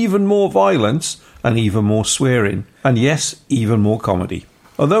 even more violence, and even more swearing. And yes, even more comedy.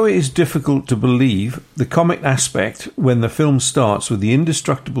 Although it is difficult to believe the comic aspect when the film starts with the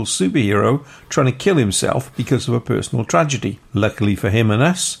indestructible superhero trying to kill himself because of a personal tragedy. Luckily for him and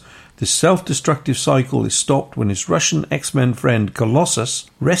us, the self-destructive cycle is stopped when his Russian X-Men friend Colossus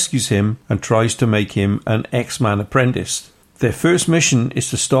rescues him and tries to make him an X-Man apprentice. Their first mission is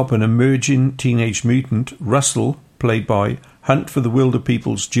to stop an emerging teenage mutant, Russell, played by Hunt for the Wilder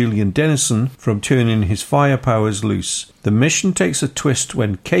People's Julian Dennison, from turning his fire powers loose. The mission takes a twist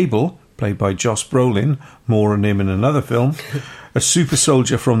when Cable, played by Josh Brolin, more on him in another film, a super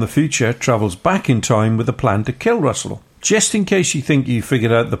soldier from the future, travels back in time with a plan to kill Russell. Just in case you think you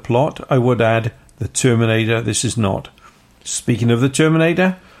figured out the plot, I would add, the Terminator this is not. Speaking of the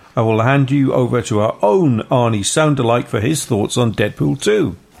Terminator, I will hand you over to our own Arnie Soundalike for his thoughts on Deadpool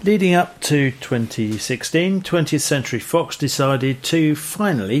 2. Leading up to 2016, 20th Century Fox decided to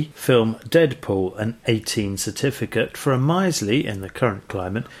finally film Deadpool, an 18 certificate, for a miserly, in the current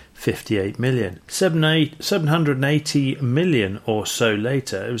climate, 58 million. 780 million or so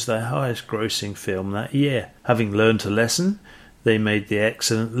later, it was their highest grossing film that year. Having learned a lesson, they made the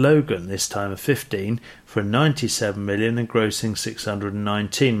excellent Logan, this time a 15, for 97 million and grossing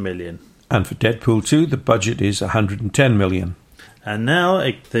 619 million. And for Deadpool 2, the budget is 110 million. And now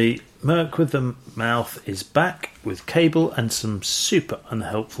the Merc with the Mouth is back with Cable and some super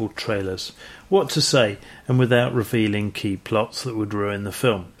unhelpful trailers. What to say, and without revealing key plots that would ruin the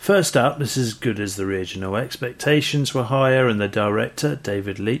film. First up, this is as good as the original. Expectations were higher, and the director,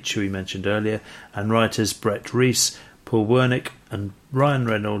 David Leitch, who we mentioned earlier, and writers Brett Reese, Paul Wernick and Ryan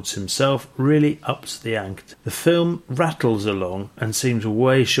Reynolds himself really upped the ante. The film rattles along and seems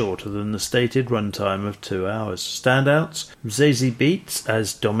way shorter than the stated runtime of 2 hours. Standouts: Zazie Beetz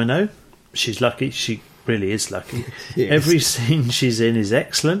as Domino. She's lucky. She really is lucky. Yes. Every scene she's in is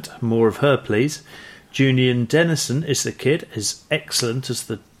excellent. More of her, please. Julian Dennison is the kid, as excellent as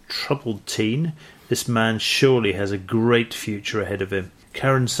the troubled teen. This man surely has a great future ahead of him.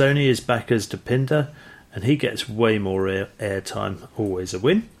 Karen Sony is back as Dopinder, and he gets way more airtime, always a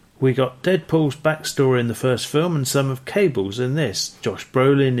win. We got Deadpool's backstory in the first film and some of Cable's in this. Josh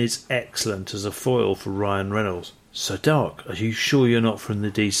Brolin is excellent as a foil for Ryan Reynolds. So Dark, are you sure you're not from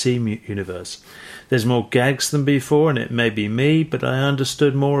the DC universe? There's more gags than before, and it may be me, but I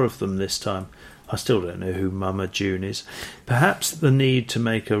understood more of them this time. I still don't know who Mama June is. Perhaps the need to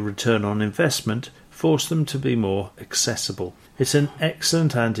make a return on investment forced them to be more accessible. It's an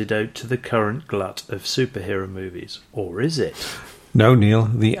excellent antidote to the current glut of superhero movies. Or is it? No, Neil,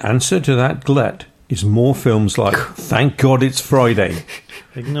 the answer to that glut is more films like Thank God It's Friday.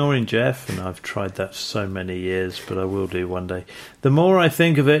 Ignoring Jeff, and I've tried that for so many years, but I will do one day. The more I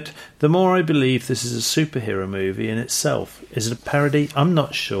think of it, the more I believe this is a superhero movie in itself. Is it a parody? I'm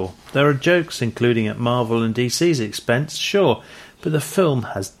not sure. There are jokes, including at Marvel and DC's expense, sure, but the film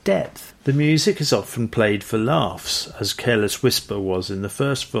has depth. The music is often played for laughs, as Careless Whisper was in the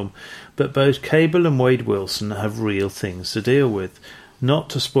first film, but both Cable and Wade Wilson have real things to deal with. Not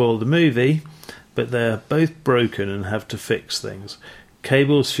to spoil the movie, but they are both broken and have to fix things.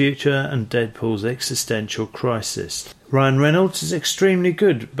 Cable's future and Deadpool's existential crisis. Ryan Reynolds is extremely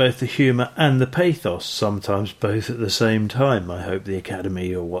good, both the humour and the pathos, sometimes both at the same time. I hope the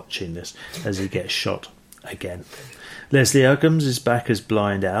Academy are watching this as he gets shot again. Leslie Uggams is back as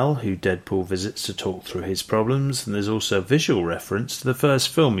Blind Al, who Deadpool visits to talk through his problems, and there's also a visual reference to the first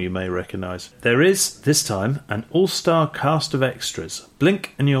film you may recognise. There is, this time, an all-star cast of extras.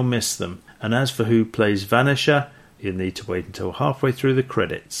 Blink and you'll miss them. And as for who plays Vanisher, You'll need to wait until halfway through the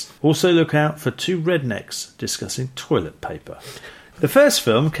credits. Also look out for two rednecks discussing toilet paper. The first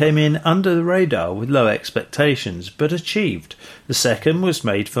film came in under the radar with low expectations, but achieved. The second was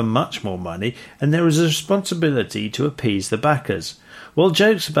made for much more money, and there was a responsibility to appease the backers. While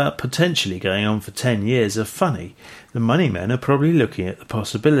jokes about potentially going on for 10 years are funny, the money men are probably looking at the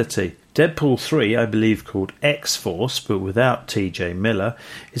possibility. Deadpool 3, I believe called X-Force, but without TJ Miller,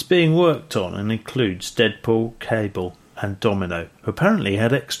 is being worked on and includes Deadpool, Cable and Domino, who apparently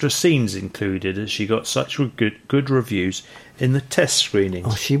had extra scenes included as she got such good reviews in the test screenings.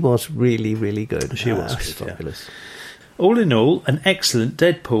 Oh, she was really, really good. She was good, fabulous. Yeah. All in all, an excellent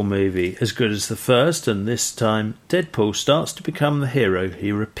Deadpool movie, as good as the first, and this time Deadpool starts to become the hero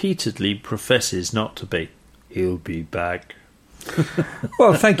he repeatedly professes not to be. He'll be back.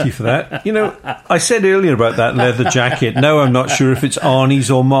 Well, thank you for that. You know, I said earlier about that leather jacket. Now I'm not sure if it's Arnie's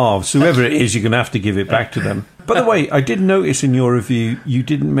or Marv's. Whoever it is, you're going to have to give it back to them. By the way, I did notice in your review you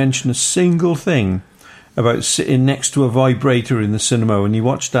didn't mention a single thing about sitting next to a vibrator in the cinema when you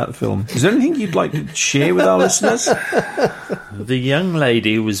watched that film. Is there anything you'd like to share with our listeners? The young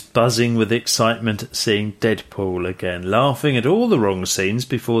lady was buzzing with excitement at seeing Deadpool again, laughing at all the wrong scenes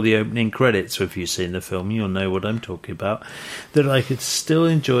before the opening credits. If you've seen the film, you'll know what I'm talking about. That I could still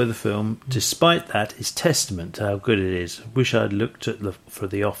enjoy the film despite that is testament to how good it is. Wish I'd looked at for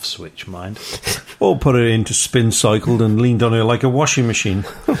the off switch, mind. Or put it into spin cycled and leaned on her like a washing machine.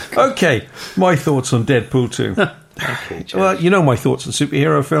 Okay, my thoughts on Deadpool 2. Okay, well, you know my thoughts on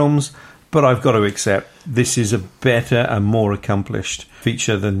superhero films, but I've got to accept this is a better and more accomplished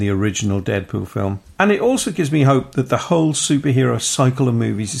feature than the original Deadpool film. And it also gives me hope that the whole superhero cycle of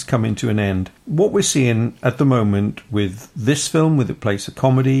movies is coming to an end. What we're seeing at the moment with this film, with it plays a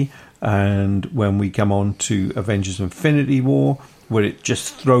comedy, and when we come on to Avengers Infinity War, where it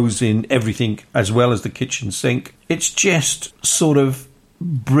just throws in everything as well as the kitchen sink, it's just sort of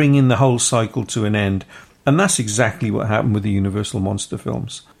bringing the whole cycle to an end. And that's exactly what happened with the Universal Monster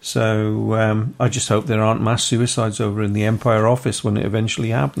films. So I just hope there aren't mass suicides over in the Empire office when it eventually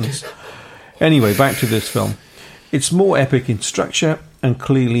happens. Anyway, back to this film. It's more epic in structure, and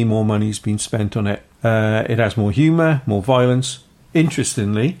clearly more money's been spent on it. It has more humour, more violence.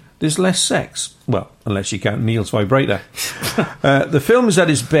 Interestingly, there's less sex. Well, unless you count Neil's vibrator. The film is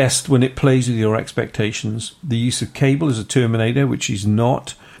at its best when it plays with your expectations. The use of Cable as a Terminator, which he's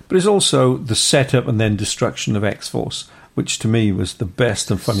not, but it's also the setup and then destruction of X-Force, which to me was the best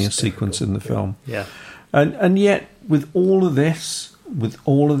and funniest sequence in the film. Yeah. And yet, with all of this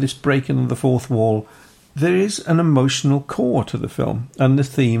breaking of the fourth wall, there is an emotional core to the film and the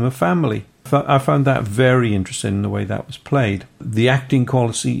theme of family. I found that very interesting in the way that was played. The acting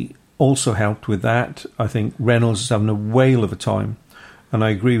quality also helped with that. I think Reynolds is having a whale of a time. And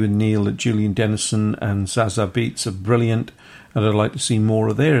I agree with Neil that Julian Dennison and Zazie Beetz are brilliant, and I'd like to see more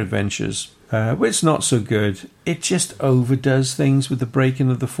of their adventures. But it's not so good. It just overdoes things with the breaking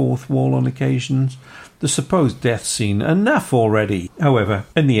of the fourth wall on occasions. The supposed death scene, enough already. However,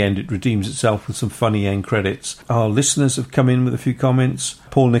 in the end, it redeems itself with some funny end credits. Our listeners have come in with a few comments.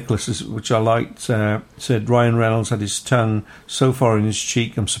 Paul Nicholas, which I liked, said Ryan Reynolds had his tongue so far in his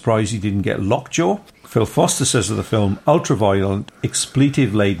cheek, I'm surprised he didn't get lockjaw. Phil Foster says of the film, ultra-violent,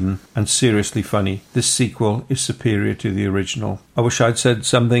 expletive-laden, and seriously funny. This sequel is superior to the original. I wish I'd said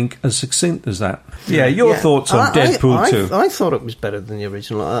something as succinct as that. Yeah, your thoughts on Deadpool 2? I thought it was better than the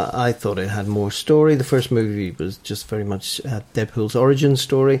original. I thought it had more story. The first movie was just very much Deadpool's origin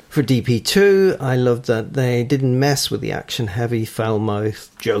story. For DP2, I loved that they didn't mess with the action-heavy,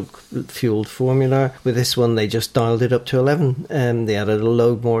 foul-mouthed, joke-fueled formula. With this one, they just dialed it up to 11. They added a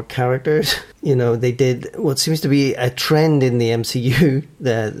load more characters. You know, they did what seems to be a trend in the MCU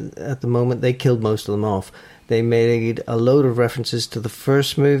at the moment. They killed most of them off. They made a load of references to the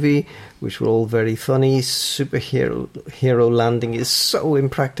first movie, which were all very funny. Superhero landing is so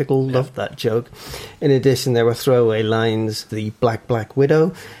impractical. Loved that joke. In addition, there were throwaway lines. The Black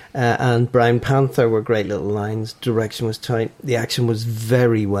Widow and Brown Panther were great little lines. Direction was tight. The action was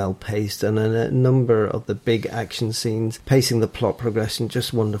very well paced, and a number of the big action scenes, pacing the plot progression,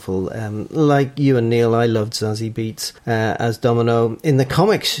 just wonderful. Like you and Neil, I loved Zazie Beetz as Domino. In the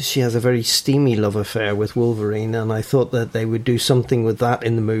comics, she has a very steamy love affair with Wolverine, and I thought that they would do something with that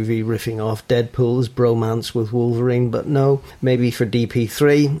in the movie, riffing off Deadpool's bromance with Wolverine, but no, maybe for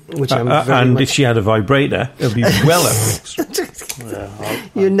DP3, which I'm very and much... if she had a vibrator, it would be well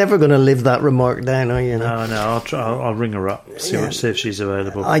You're never going to live that remark down, are you? No, I'll ring her up, see if she's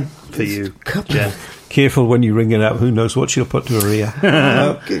available for you, Jeff. Careful when you ring it up. Who knows what she'll put to her ear.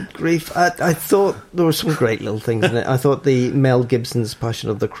 Oh, good grief. I thought there were some great little things in it. I thought the Mel Gibson's Passion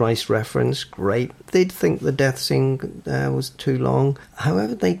of the Christ reference, great. They'd think the death scene was too long.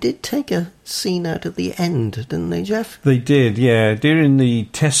 However, they did take a scene out at the end, didn't they, Jeff? They did, yeah. During the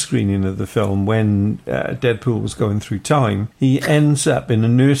test screening of the film, when Deadpool was going through time, he ends up in a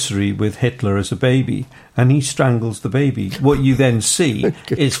nursery with Hitler as a baby, and he strangles the baby. What you then see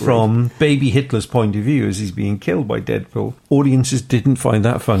is from baby Hitler's point of view as he's being killed by Deadpool. Audiences didn't find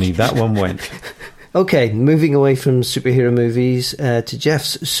that funny. That one went. Okay, moving away from superhero movies to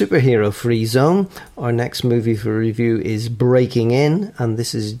Jeff's superhero-free zone. Our next movie for review is Breaking In, and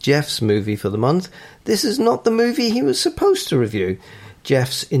this is Jeff's movie for the month. This is not the movie he was supposed to review.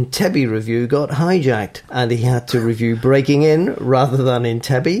 Jeff's Entebbe review got hijacked, and he had to review Breaking In rather than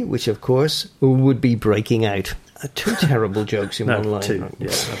Entebbe, which of course would be Breaking Out. Two terrible jokes in one line. Two. Yeah,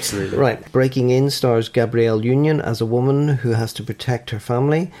 absolutely. Right. Breaking In stars Gabrielle Union as a woman who has to protect her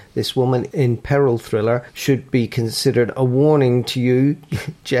family. This woman in peril thriller should be considered a warning to you,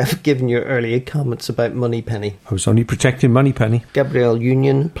 Jeff, given your earlier comments about Moneypenny. I was only protecting Moneypenny. Gabrielle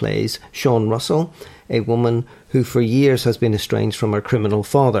Union plays Sean Russell, a woman who for years has been estranged from her criminal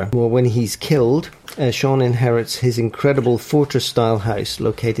father. Well, when he's killed, Sean inherits his incredible fortress-style house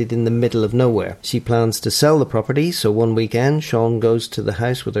located in the middle of nowhere. She plans to sell the property, so one weekend, Sean goes to the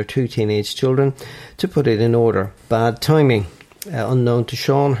house with her 2 teenage children to put it in order. Bad timing. Unknown to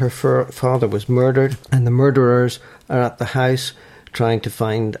Sean, her father was murdered, and the murderers are at the house trying to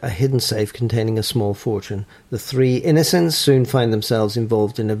find a hidden safe containing a small fortune. The 3 innocents soon find themselves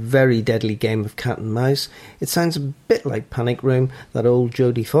involved in a very deadly game of cat and mouse. It sounds a bit like Panic Room, that old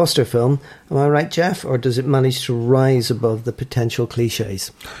Jodie Foster film. Am I right, Jeff? Or does it manage to rise above the potential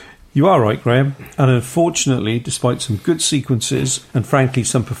cliches? You are right, Graham. And unfortunately, despite some good sequences and frankly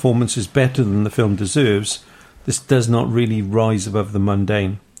some performances better than the film deserves, this does not really rise above the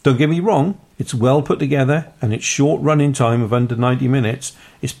mundane. Don't get me wrong, it's well put together, and its short running time of under 90 minutes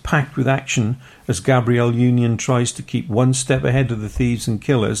is packed with action as Gabrielle Union tries to keep one step ahead of the thieves and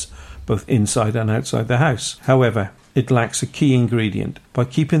killers, both inside and outside the house. However, it lacks a key ingredient. By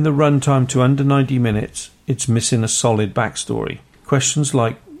keeping the runtime to under 90 minutes, it's missing a solid backstory. Questions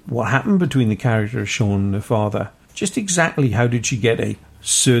like, what happened between the character of Sean and her father? Just exactly how did she get a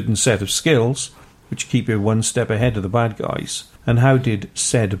certain set of skills, which keep her one step ahead of the bad guys? And how did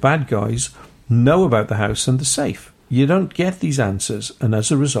said bad guys know about the house and the safe? You don't get these answers, and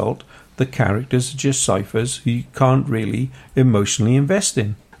as a result, the characters are just ciphers who you can't really emotionally invest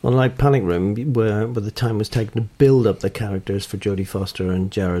in. Unlike Panic Room, where the time was taken to build up the characters for Jodie Foster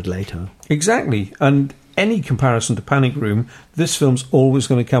and Jared Leto. Exactly, and any comparison to Panic Room, this film's always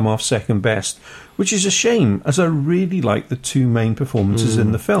going to come off second best, which is a shame, as I really like the 2 main performances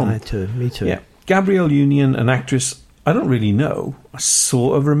in the film. Me too. Yeah, Gabrielle Union, an actress I don't really know. I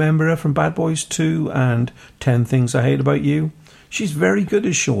sort of remember her from Bad Boys 2 and 10 Things I Hate About You. She's very good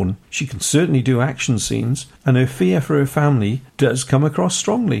as Sean. She can certainly do action scenes, and her fear for her family does come across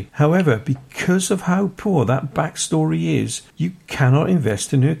strongly. However, because of how poor that backstory is, you cannot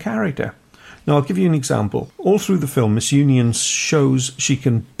invest in her character. Now, I'll give you an example. All through the film, Miss Union shows she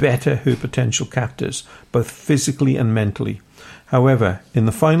can better her potential captors, both physically and mentally. However, in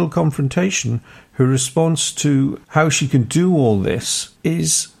the final confrontation, her response to how she can do all this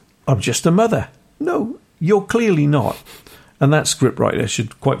is, I'm just a mother. No, you're clearly not. And that scriptwriter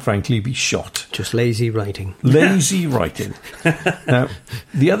should, quite frankly, be shot. Just lazy writing. Lazy writing. Now,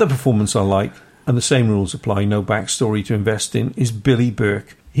 the other performance I like, and the same rules apply, no backstory to invest in, is Billy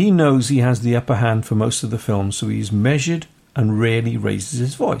Burke. He knows he has the upper hand for most of the film, so he's measured and rarely raises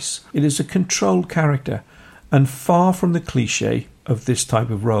his voice. It is a controlled character, and far from the cliché of this type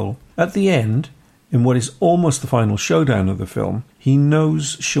of role. At the end, in what is almost the final showdown of the film, he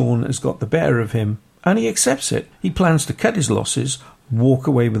knows Sean has got the better of him, and he accepts it. He plans to cut his losses, walk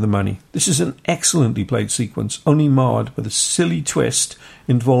away with the money. This is an excellently played sequence, only marred with a silly twist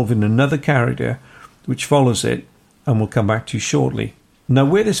involving another character, which follows it, and we'll come back to shortly. Now,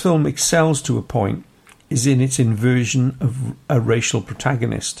 where this film excels to a point is in its inversion of a racial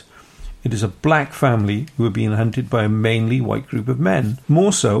protagonist. It is a black family who are being hunted by a mainly white group of men.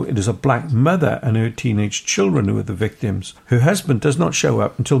 More so, it is a black mother and her teenage children who are the victims. Her husband does not show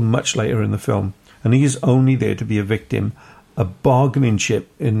up until much later in the film, and he is only there to be a victim, a bargaining chip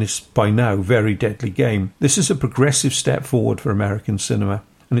in this, by now, very deadly game. This is a progressive step forward for American cinema,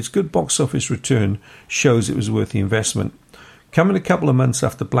 and its good box office return shows it was worth the investment. Coming a couple of months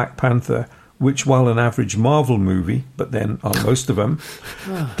after Black Panther, which, while an average Marvel movie, but then on most of them,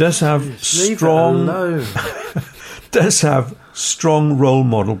 does have strong role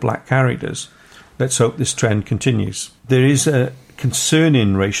model black characters. Let's hope this trend continues. There is a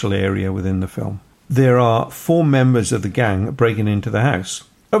concerning racial area within the film. There are 4 members of the gang breaking into the house.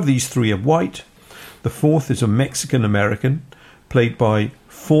 Of these, 3 are white. The 4th is a Mexican-American, played by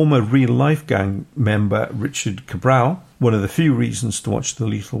former real-life gang member Richard Cabral. One of the few reasons to watch the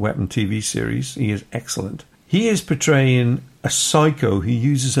Lethal Weapon TV series. He is excellent. He is portraying a psycho who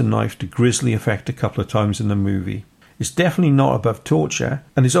uses a knife to grisly effect a couple of times in the movie. It's definitely not above torture,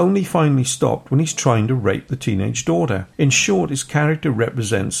 and is only finally stopped when he's trying to rape the teenage daughter. In short, his character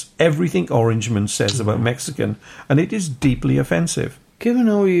represents everything Orangeman says about Mexican, and it is deeply offensive. Given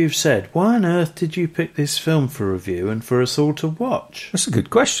all you've said, why on earth did you pick this film for review and for us all to watch? That's a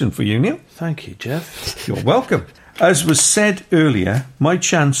good question for you, Neil. Thank you, Jeff. You're welcome. As was said earlier, my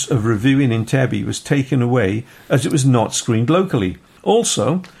chance of reviewing Entebbe was taken away as it was not screened locally.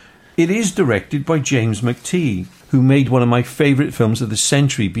 Also, it is directed by James McTeague, who made one of my favourite films of the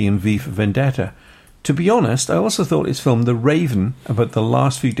century, being V for Vendetta. To be honest, I also thought his film The Raven, about the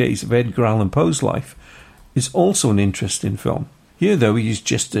last few days of Edgar Allan Poe's life, is also an interesting film. Here, though, he is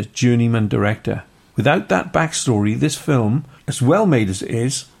just a journeyman director. Without that backstory, this film, as well made as it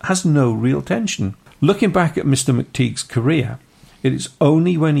is, has no real tension. Looking back at Mr. McTeague's career, it is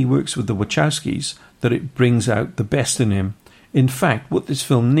only when he works with the Wachowskis that it brings out the best in him. In fact, what this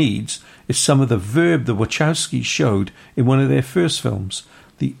film needs is some of the verve the Wachowskis showed in one of their first films,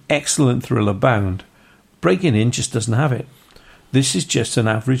 the excellent thriller Bound. Breaking In just doesn't have it. This is just an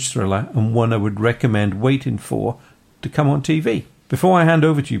average thriller, and one I would recommend waiting for to come on TV. Before I hand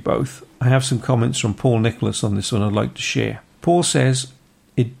over to you both, I have some comments from Paul Nicholas on this one I'd like to share. Paul says,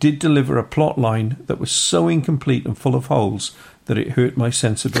 "It did deliver a plot line that was so incomplete and full of holes that it hurt my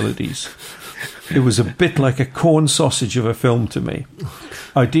sensibilities. It was a bit like a corn sausage of a film to me.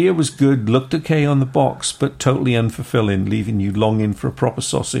 Idea was good, looked okay on the box, but totally unfulfilling, leaving you longing for a proper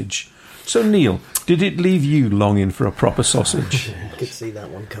sausage." So, Neil, did it leave you longing for a proper sausage? I could see that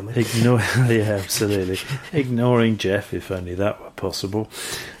one coming. Yeah, absolutely. Ignoring Jeff, if only that were possible.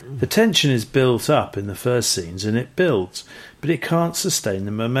 The tension is built up in the first scenes, and it builds, but it can't sustain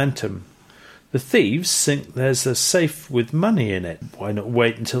the momentum. The thieves think there's a safe with money in it. Why not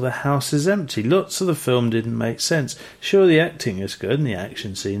wait until the house is empty? Lots of the film didn't make sense. Sure, the acting is good and the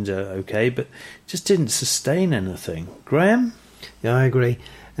action scenes are okay, but it just didn't sustain anything. Graham? Yeah, I agree.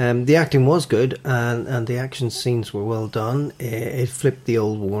 The acting was good, and the action scenes were well done. It flipped the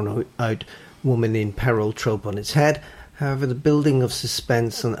old worn-out woman in peril trope on its head. However, the building of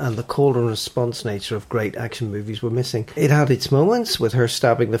suspense and the call and response nature of great action movies were missing. It had its moments, with her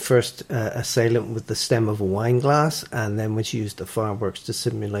stabbing the first assailant with the stem of a wine glass, and then when she used the fireworks to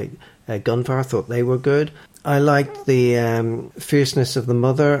simulate gunfire. I thought they were good. I liked the fierceness of the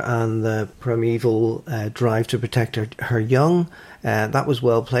mother and the primeval drive to protect her young. That was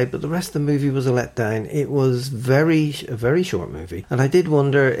well played, but the rest of the movie was a letdown. It was a very short movie, and I did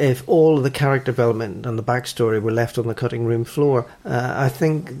wonder if all of the character development and the backstory were left on the cutting room floor. I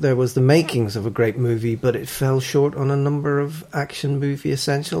think there was the makings of a great movie, but it fell short on a number of action movie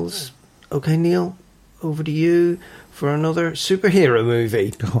essentials. Okay, Neil, over to you for another superhero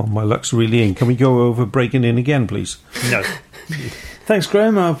movie. Oh, my luck's really in. Can we go over Breaking In again, please? No. Thanks,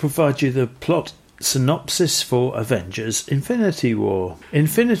 Graham. I'll provide you the plot synopsis for Avengers Infinity War.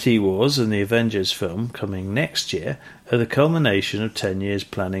 Infinity Wars and the Avengers film, coming next year, are the culmination of 10 years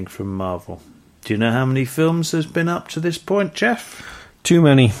planning from Marvel. Do you know how many films there's been up to this point, Jeff? Too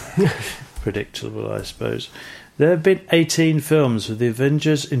many. Predictable, I suppose. There have been 18 films, with the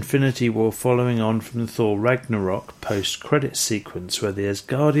Avengers Infinity War following on from the Thor Ragnarok post-credit sequence where the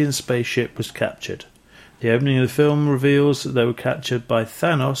Asgardian spaceship was captured. The opening of the film reveals that they were captured by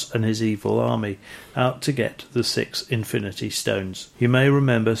Thanos and his evil army, out to get the 6 Infinity Stones. You may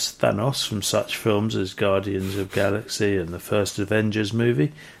remember Thanos from such films as Guardians of the Galaxy and the first Avengers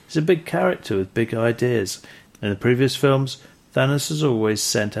movie. He's a big character with big ideas. In the previous films, Thanos has always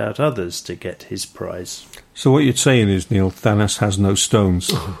sent out others to get his prize. So what you're saying is, Neil, Thanos has no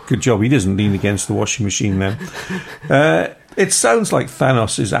stones. Good job, he doesn't lean against the washing machine then. It sounds like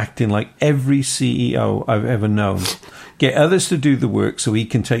Thanos is acting like every CEO I've ever known. Get others to do the work so he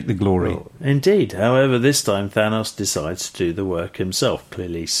can take the glory. Well, indeed. However, this time Thanos decides to do the work himself,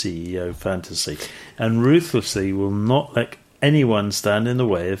 clearly CEO fantasy, and ruthlessly will not let anyone stand in the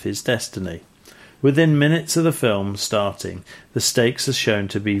way of his destiny. Within minutes of the film starting, the stakes are shown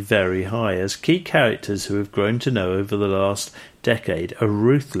to be very high, as key characters who have grown to know over the last decade are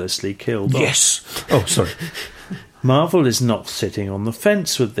ruthlessly killed off. Yes! Oh, sorry. Marvel is not sitting on the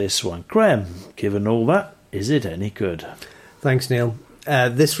fence with this one. Graham, given all that, is it any good? Thanks, Neil.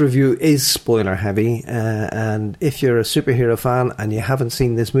 This review is spoiler heavy, and if you're a superhero fan and you haven't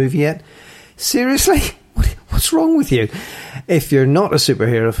seen this movie yet, Seriously? What's wrong with you? If you're not a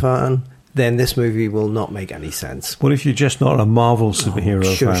superhero fan, then this movie will not make any sense. What if you're just not a Marvel superhero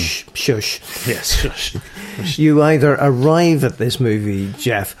fan? Shush. Yes, shush. You either arrive at this movie,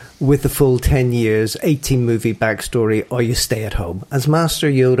 Jeff, with the full 10 years, 18-movie backstory, or you stay at home. As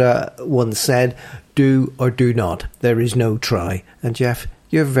Master Yoda once said, do or do not. There is no try. And Jeff,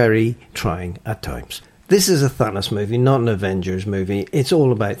 you're very trying at times. This is a Thanos movie, not an Avengers movie. It's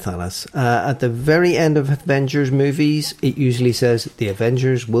all about Thanos. At the very end of Avengers movies, it usually says, the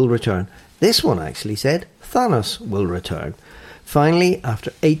Avengers will return. This one actually said, Thanos will return. Finally,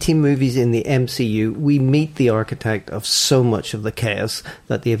 after 18 movies in the MCU, we meet the architect of so much of the chaos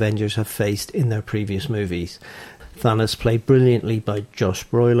that the Avengers have faced in their previous movies. Thanos, played brilliantly by Josh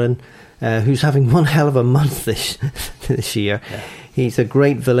Brolin, who's having one hell of a month this year. Yeah. He's a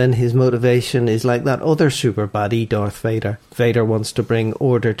great villain. His motivation is like that other super baddie, Darth Vader. Vader wants to bring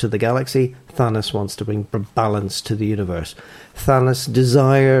order to the galaxy. Thanos wants to bring balance to the universe. Thanos'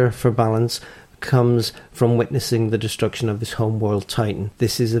 desire for balance comes from witnessing the destruction of his homeworld Titan.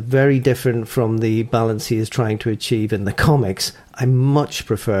 This is very different from the balance he is trying to achieve in the comics. I much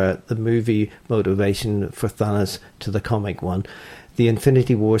prefer the movie motivation for Thanos to the comic one. The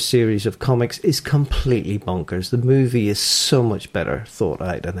Infinity War series of comics is completely bonkers. The movie is so much better thought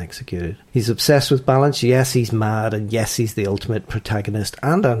out and executed. He's obsessed with balance. Yes, he's mad, and yes, he's the ultimate protagonist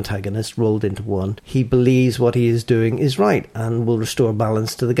and antagonist rolled into one. He believes what he is doing is right and will restore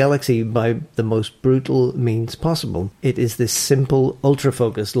balance to the galaxy by the most brutal means possible. It is this simple,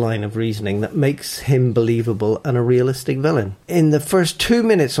 ultra-focused line of reasoning that makes him believable and a realistic villain. In the first 2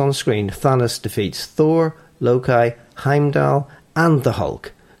 minutes on screen, Thanos defeats Thor, Loki, Heimdall, and the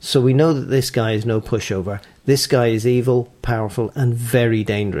Hulk. So we know that this guy is no pushover. This guy is evil, powerful, and very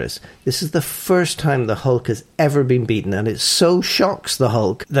dangerous. This is the first time the Hulk has ever been beaten, and it so shocks the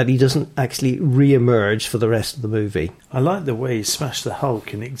Hulk that he doesn't actually re-emerge for the rest of the movie. I like the way he smashed the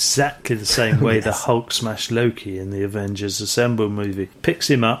Hulk in exactly the same way the Hulk smashed Loki in the Avengers Assemble movie. Picks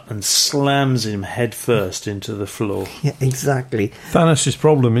him up and slams him head first into the floor. Yeah, exactly. Thanos'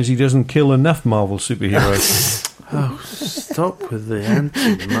 problem is he doesn't kill enough Marvel superheroes. Oh, stop with the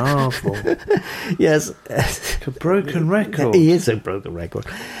anti-Marvel. Yes. A broken record. He is a broken record.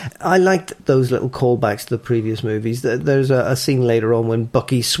 I liked those little callbacks to the previous movies. There's a scene later on when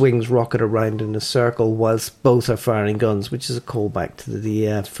Bucky swings Rocket around in a circle whilst both are firing guns, which is a callback to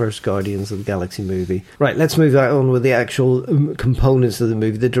the first Guardians of the Galaxy movie. Right, let's move on with the actual components of the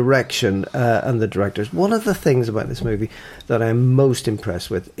movie, the direction and the directors. One of the things about this movie that I'm most impressed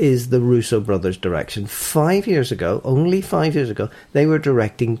with is the Russo brothers' direction. 5 years ago, only 5 years ago, they were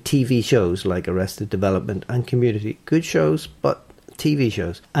directing TV shows like Arrested Development and Community. Good shows, but TV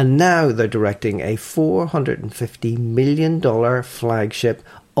shows. And now they're directing a $450 million flagship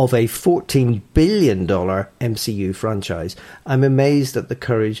of a $14 billion MCU franchise. I'm amazed at the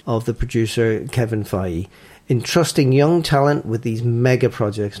courage of the producer Kevin Feige. Entrusting young talent with these mega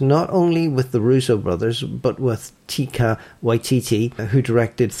projects, not only with the Russo brothers, but with Taika Waititi, who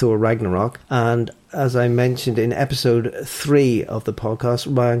directed Thor Ragnarok, and as I mentioned in episode 3 of the podcast,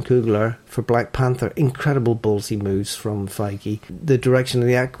 Ryan Coogler for Black Panther. Incredible ballsy moves from Feige. The direction of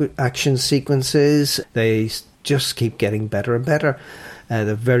the action sequences, they just keep getting better and better.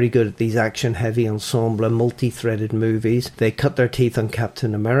 They're very good at these action-heavy ensemble, multi-threaded movies. They cut their teeth on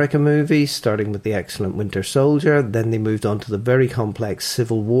Captain America movies, starting with the excellent Winter Soldier. Then they moved on to the very complex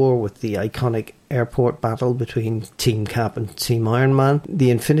Civil War with the iconic airport battle between Team Cap and Team Iron Man. The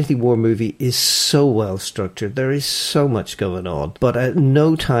Infinity War movie is so well structured. There is so much going on. But at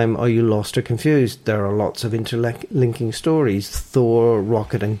no time are you lost or confused. There are lots of interlinking stories. Thor,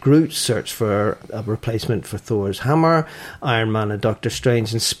 Rocket and Groot search for a replacement for Thor's hammer. Iron Man and Doctor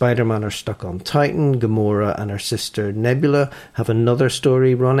Strange and Spider-Man are stuck on Titan. Gamora and her sister Nebula have another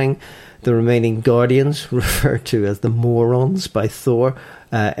story running. The remaining Guardians, referred to as the Morons by Thor,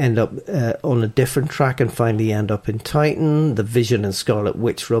 end up on a different track and finally end up in Titan. The Vision and Scarlet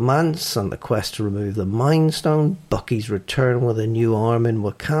Witch romance and the quest to remove the Mind Stone. Bucky's return with a new arm in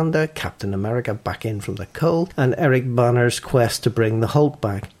Wakanda. Captain America back in from the cold. And Eric Banner's quest to bring the Hulk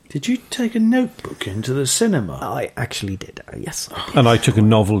back. Did you take a notebook into the cinema? I actually did, yes. And I took a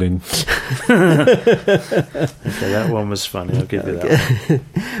novel in. Okay, that one was funny, I'll give you that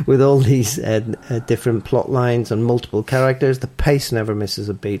one. With all these different plot lines and multiple characters, the pace never misses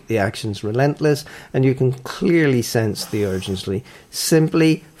a beat, the action's relentless, and you can clearly sense the urgency.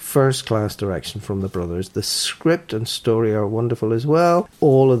 Simply first-class direction from the brothers. The script and story are wonderful as well.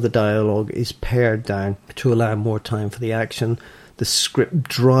 All of the dialogue is pared down to allow more time for the action. The script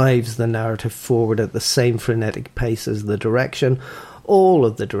drives the narrative forward at the same frenetic pace as the direction. all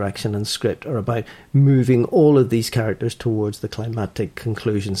of the direction and script are about moving all of these characters towards the climactic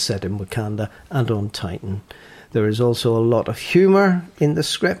conclusion set in Wakanda and on Titan. There is also a lot of humour in the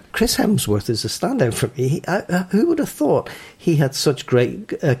script. Chris Hemsworth is a standout for me. Who would have thought he had such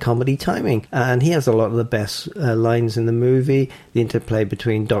great comedy timing? And he has a lot of the best lines in the movie. The interplay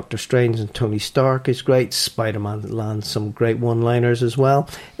between Doctor Strange and Tony Stark is great. Spider-Man lands some great one-liners as well.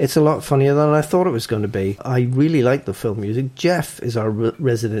 It's a lot funnier than I thought it was going to be. I really like the film music. Jeff is our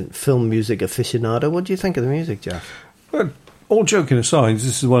resident film music aficionado. What do you think of the music, Jeff? Well, all joking aside,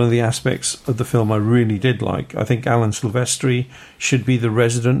 this is one of the aspects of the film I really did like. I think Alan Silvestri should be the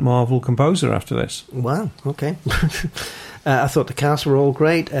resident Marvel composer after this. Wow, okay. I thought the cast were all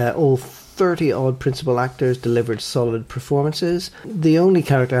great. All 30-odd principal actors delivered solid performances. The only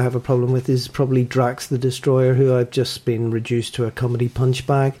character I have a problem with is probably Drax the Destroyer, who I've just been reduced to a comedy punch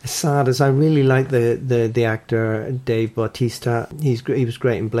bag. Sad as I really like the actor Dave Bautista. He was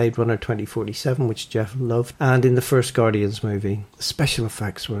great in Blade Runner 2047, which Jeff loved, and in the first Guardians movie. The special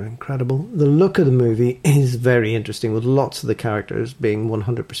effects were incredible. The look of the movie is very interesting, with lots of the characters being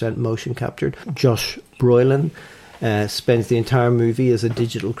 100% motion captured. Josh Brolin spends the entire movie as a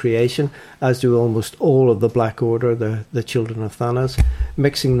digital creation, as do almost all of the Black Order, the Children of Thanos.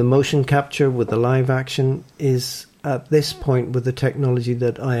 Mixing the motion capture with the live action is, at this point, with the technology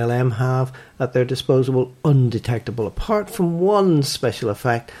that ILM have at their disposal, undetectable, apart from one special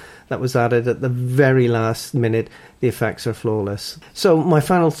effect that was added at the very last minute. The effects are flawless. So my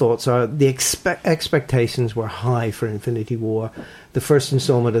final thoughts are the expectations were high for Infinity War, the first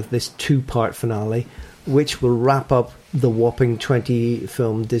installment of this 2-part finale, which will wrap up the whopping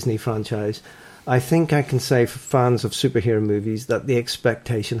 20-film Disney franchise. I think I can say for fans of superhero movies that the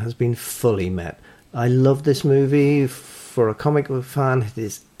expectation has been fully met. I love this movie. For a comic book fan, it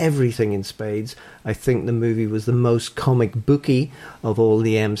is everything in spades. I think the movie was the most comic booky of all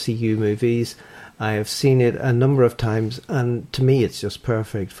the MCU movies. I have seen it a number of times, and to me it's just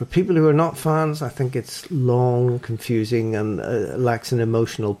perfect. For people who are not fans, I think it's long, confusing, and lacks an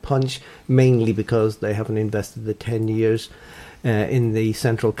emotional punch, mainly because they haven't invested the 10 years in the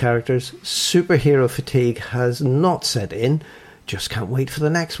central characters. Superhero fatigue has not set in. Just can't wait for the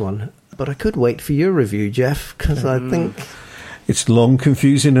next one. But I could wait for your review, Jeff, because I think... It's long,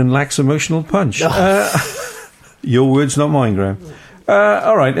 confusing, and lacks emotional punch. Your words, not mine, Graham.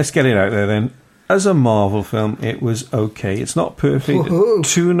 All right, let's get it out there then. As a Marvel film, it was okay. It's not perfect.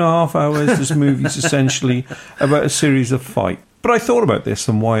 2.5 hours. This movie's essentially about a series of fights. But I thought about this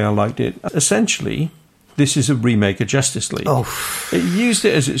and why I liked it. Essentially, this is a remake of Justice League. It used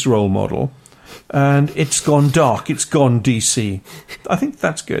it as its role model, and it's gone dark. It's gone DC. I think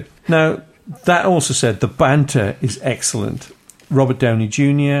that's good. Now, that also said, the banter is excellent. Robert Downey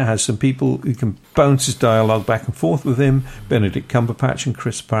Jr. has some people who can bounce his dialogue back and forth with him. Benedict Cumberbatch and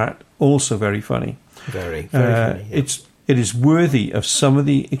Chris Pratt, also very funny. Very funny. Yeah. It is worthy of some of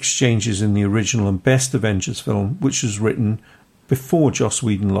the exchanges in the original and best Avengers film, which was written before Joss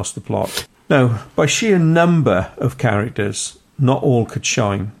Whedon lost the plot. Now, by sheer number of characters, not all could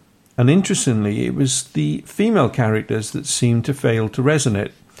shine. And interestingly, it was the female characters that seemed to fail to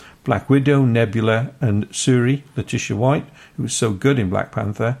resonate. Black Widow, Nebula, and Shuri, Letitia White, who was so good in Black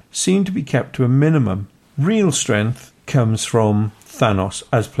Panther, seemed to be kept to a minimum. Real strength comes from Thanos,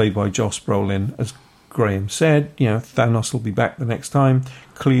 as played by Josh Brolin. As Graham said, Thanos will be back the next time.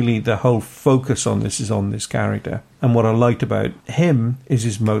 Clearly, the whole focus on this is on this character. And what I liked about him is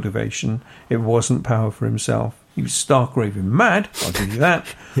his motivation. It wasn't power for himself. He was stark raving mad, I'll give you that.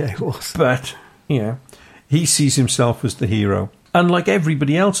 Yeah, he was. But, he sees himself as the hero. Unlike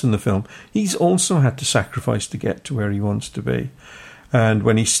everybody else in the film, he's also had to sacrifice to get to where he wants to be. And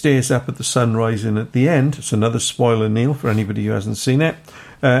when he stares up at the sun rising at the end, it's another spoiler, Neil, for anybody who hasn't seen it,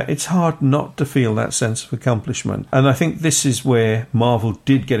 it's hard not to feel that sense of accomplishment. And I think this is where Marvel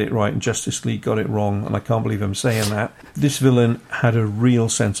did get it right and Justice League got it wrong, and I can't believe I'm saying that. This villain had a real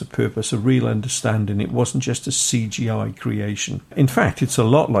sense of purpose, a real understanding. It wasn't just a CGI creation. In fact, it's a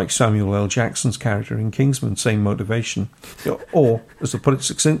lot like Samuel L. Jackson's character in Kingsman, same motivation. Or, as to put it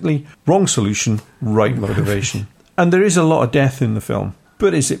succinctly, wrong solution, right motivation. And there is a lot of death in the film,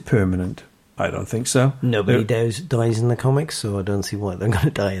 but is it permanent? I don't think so. Nobody dies in the comics, so I don't see why they're going to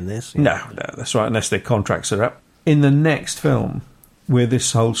die in this. No, that's right, unless their contracts are up. In the next film, where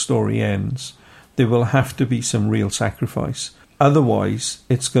this whole story ends, there will have to be some real sacrifice. Otherwise,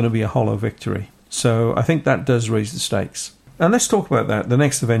 it's going to be a hollow victory. So I think that does raise the stakes. And let's talk about that. The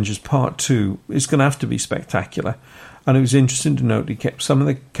next Avengers Part 2 is going to have to be spectacular. And it was interesting to note he kept some of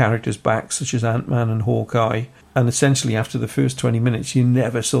the characters back, such as Ant-Man and Hawkeye. And essentially, after the first 20 minutes, you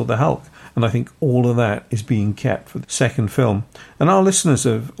never saw the Hulk. And I think all of that is being kept for the second film. And our listeners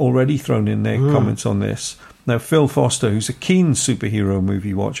have already thrown in their comments on this. Now, Phil Foster, who's a keen superhero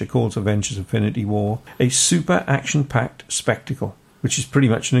movie watcher, calls Avengers Infinity War a super action-packed spectacle, which is pretty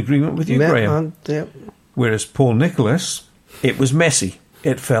much an agreement with you, Graham. Whereas Paul Nicholas, it was messy.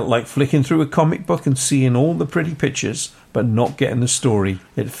 It felt like flicking through a comic book and seeing all the pretty pictures, but not getting the story.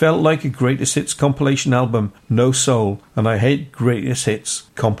 It felt like a greatest hits compilation album, no soul, and I hate greatest hits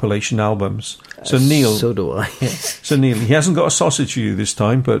compilation albums. So Neil, so do I. So Neil, he hasn't got a sausage for you this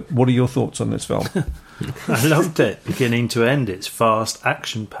time, but what are your thoughts on this film? I loved it, beginning to end. It's fast,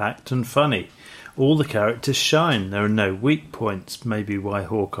 action-packed and funny. All the characters shine. There are no weak points, maybe why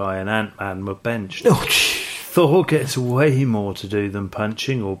Hawkeye and Ant-Man were benched. Thor gets way more to do than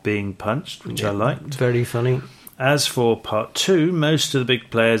punching or being punched, which I liked. Very funny. As for Part 2, most of the big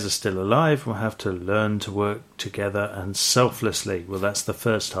players are still alive. We'll have to learn to work together and selflessly. Well, that's the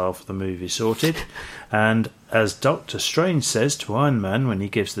first half of the movie sorted. And as Doctor Strange says to Iron Man when he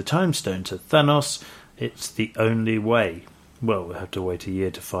gives the Time Stone to Thanos, it's the only way. Well, we'll have to wait a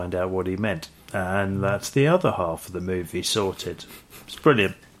year to find out what he meant. And that's the other half of the movie sorted. It's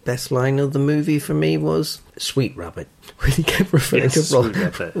brilliant. Best line of the movie for me was Sweet Rabbit. When he kept referring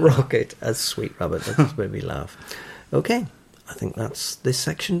to Rocket as Sweet Rabbit. That just made me laugh. Okay, I think that's this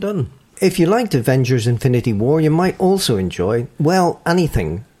section done. If you liked Avengers Infinity War, you might also enjoy, well,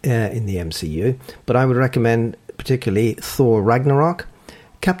 anything in the MCU. But I would recommend particularly Thor Ragnarok,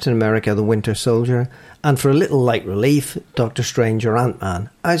 Captain America the Winter Soldier, and for a little light relief, Doctor Strange or Ant-Man.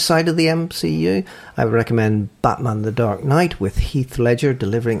 Outside of the MCU, I would recommend Batman the Dark Knight with Heath Ledger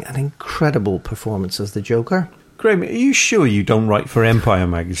delivering an incredible performance as the Joker. Graham, are you sure you don't write for Empire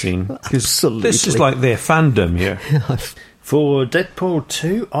magazine? Because this is like their fandom here. For Deadpool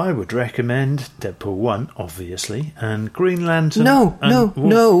 2, I would recommend Deadpool 1, obviously, and Green Lantern.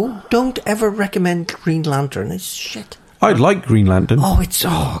 No, don't ever recommend Green Lantern. It's shit. I'd like Green Lantern.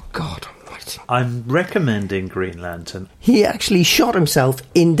 Oh, God. I'm recommending Green Lantern. He actually shot himself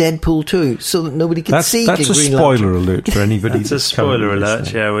in Deadpool 2 so that nobody could see Green Lantern. That's a spoiler alert for anybody. That's a spoiler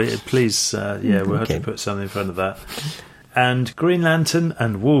alert, yeah. Please, we'll have to put something in front of that. And Green Lantern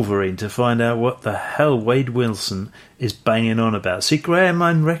and Wolverine to find out what the hell Wade Wilson is banging on about. See, Graham,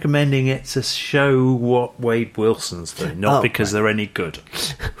 I'm recommending it to show what Wade Wilson's doing, not because they're any good.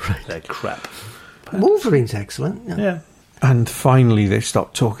 Right. They're crap. Wolverine's excellent. Yeah. And finally, they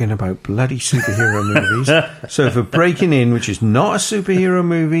stopped talking about bloody superhero movies. So for Breaking In, which is not a superhero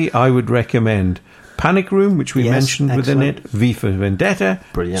movie, I would recommend Panic Room, which we mentioned within it, V for Vendetta,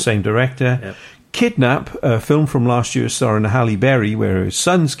 brilliant. Same director. Yep. Kidnap, a film from last year starring Halle Berry, where her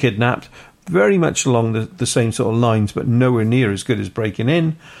son's kidnapped, very much along the same sort of lines, but nowhere near as good as Breaking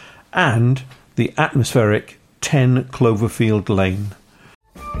In. And the atmospheric 10 Cloverfield Lane.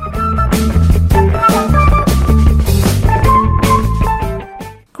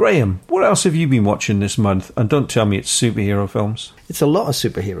 Graham, what else have you been watching this month? And don't tell me it's superhero films. It's a lot of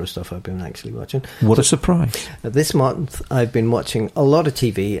superhero stuff I've been actually watching. What a surprise. This month I've been watching a lot of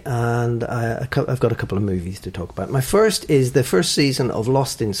TV, and I've got a couple of movies to talk about. My first is the first season of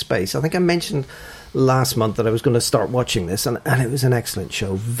Lost in Space. I think I mentioned last month that I was going to start watching this, and it was an excellent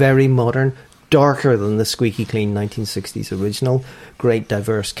show. Very modern, darker than the squeaky clean 1960s original. Great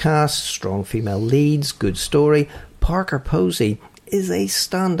diverse cast, strong female leads, good story. Parker Posey is a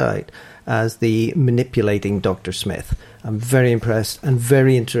standout as the manipulating Dr. Smith. I'm very impressed and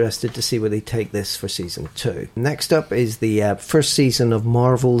very interested to see where they take this for season 2. Next up is the first season of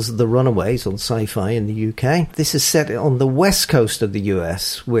Marvel's The Runaways on Sci-Fi in the UK. This is set on the west coast of the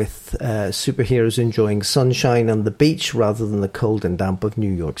US with superheroes enjoying sunshine on the beach rather than the cold and damp of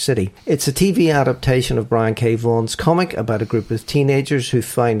New York City. It's a TV adaptation of Brian K. Vaughan's comic about a group of teenagers who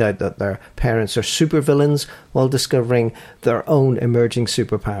find out that their parents are supervillains while discovering their own emerging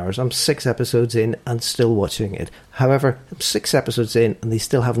superpowers. I'm 6 episodes in and still watching it. However, I'm 6 episodes in and they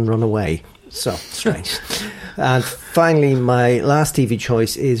still haven't run away. So, strange. And finally, my last TV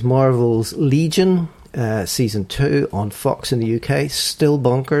choice is Marvel's Legion, season 2 on Fox in the UK. Still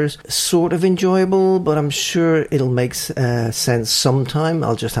bonkers. Sort of enjoyable, but I'm sure it'll make sense sometime.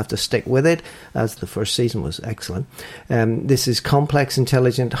 I'll just have to stick with it, as the first season was excellent. This is complex,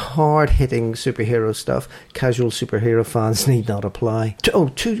 intelligent, hard-hitting superhero stuff. Casual superhero fans need not apply.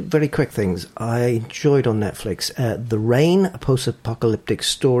 Two very quick things I enjoyed on Netflix. The Rain, a post-apocalyptic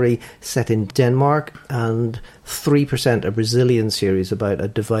story set in Denmark, and 3%, a Brazilian series about a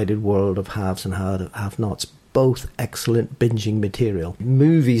divided world of haves and have-nots. both excellent binging material.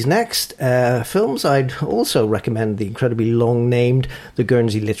 Movies next. Films, I'd also recommend the incredibly long-named The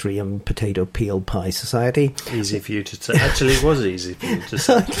Guernsey Literary and Potato Peel Pie Society. Easy for you to say. Actually, it was easy for you to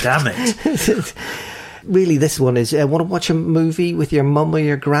say. Damn it. Really, this one is, want to watch a movie with your mum or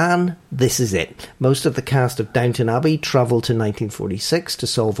your gran? This is it. Most of the cast of Downton Abbey travel to 1946 to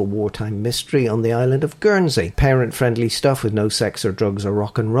solve a wartime mystery on the island of Guernsey. Parent-friendly stuff with no sex or drugs or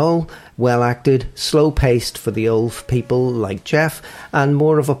rock and roll. Well acted, slow-paced for the old people like Jeff, and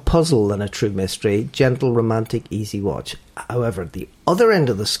more of a puzzle than a true mystery. Gentle, romantic, easy watch. However, at the other end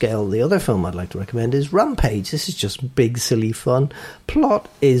of the scale, the other film I'd like to recommend is Rampage. This is just big, silly fun. Plot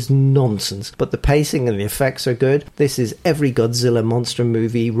is nonsense, but the pacing and the effects are good. This is every Godzilla monster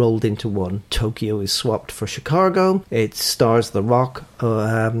movie rolled into one. Tokyo is swapped for Chicago. It stars The Rock.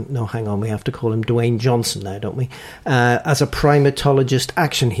 No, hang on, we have to call him Dwayne Johnson now, don't we? As a primatologist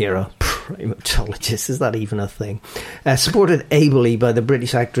action hero. Primatologist, is that even a thing? Supported ably by the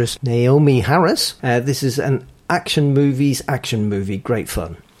British actress Naomi Harris. This is an action movie, great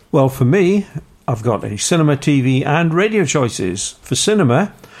fun. Well, for me, I've got a cinema, TV and radio choices. For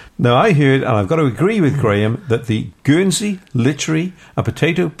cinema, now I heard, and I've got to agree with Graham, that the Guernsey Literary and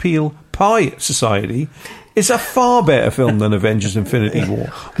Potato Peel Pie Society is a far better film than Avengers Infinity War.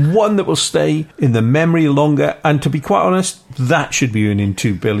 One that will stay in the memory longer, and to be quite honest, that should be earning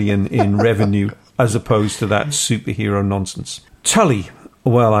 $2 billion in revenue as opposed to that superhero nonsense. Tully.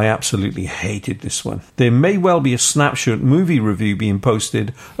 Well, I absolutely hated this one. There may well be a snapshot movie review being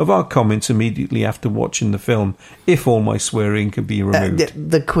posted of our comments immediately after watching the film, if all my swearing can be removed.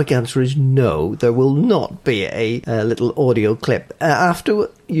 The quick answer is no, there will not be a little audio clip. After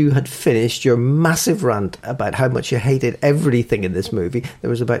you had finished your massive rant about how much you hated everything in this movie, there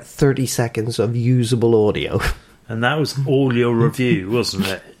was about 30 seconds of usable audio. And that was all your review, wasn't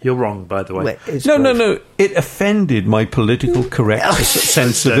it? You're wrong, by the way. No. It offended my political correct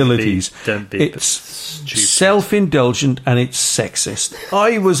sensibilities. Don't be it's stupid. Self-indulgent and it's sexist.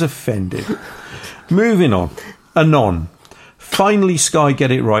 I was offended. Moving on. Anon. Finally, Sky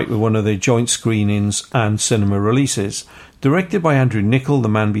get it right with one of their joint screenings and cinema releases. Directed by Andrew Niccol, the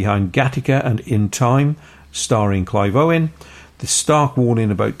man behind Gattaca and In Time, starring Clive Owen, the stark warning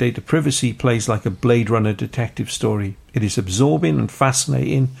about data privacy plays like a Blade Runner detective story. It is absorbing and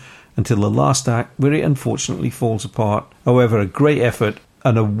fascinating until the last act, where it unfortunately falls apart. However, a great effort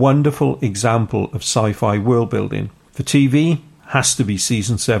and a wonderful example of sci-fi world building. For TV, has to be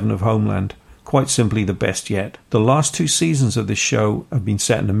Season 7 of Homeland. Quite simply the best yet. The last 2 seasons of this show have been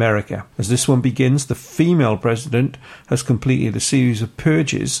set in America. As this one begins, the female president has completed a series of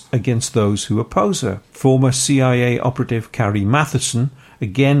purges against those who oppose her. Former CIA operative Carrie Matheson,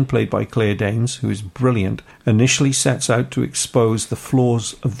 again played by Claire Danes, who is brilliant, initially sets out to expose the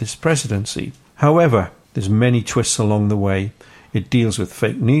flaws of this presidency. However, there's many twists along the way. It deals with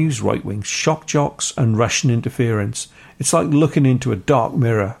fake news, right-wing shock jocks and Russian interference. It's like looking into a dark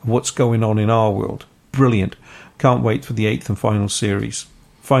mirror of what's going on in our world. Brilliant. Can't wait for the 8th and final series.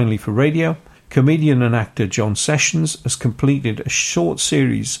 Finally, for radio, comedian and actor John Sessions has completed a short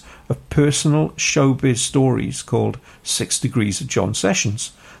series of personal showbiz stories called 6 Degrees of John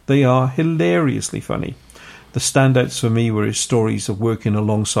Sessions. They are hilariously funny. The standouts for me were his stories of working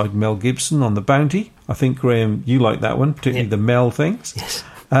alongside Mel Gibson on The Bounty. I think, Graham, you like that one, particularly the Mel things. Yes.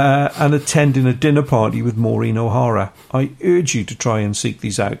 And attending a dinner party with Maureen O'Hara. I urge you to try and seek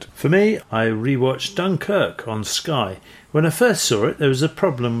these out. For me, I rewatched Dunkirk on Sky. When I first saw it, there was a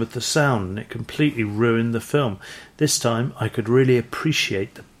problem with the sound and it completely ruined the film. This time, I could really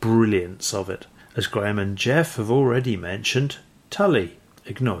appreciate the brilliance of it. As Graham and Jeff have already mentioned, Tully.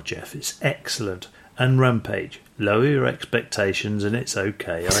 Ignore Jeff, it's excellent. And Rampage. Lower your expectations and it's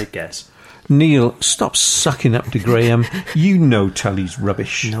okay, I guess. Neil, stop sucking up to Graham. You know Tully's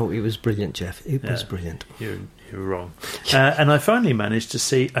rubbish. No, it was brilliant, Jeff. It was brilliant. You're wrong. And I finally managed to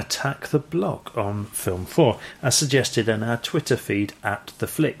see Attack the Block on Film 4, as suggested in our Twitter feed at the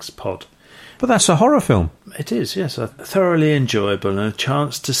FlixPod. But that's a horror film. It is, yes. Thoroughly enjoyable and a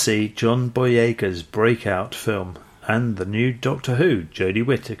chance to see John Boyega's breakout film and the new Doctor Who, Jodie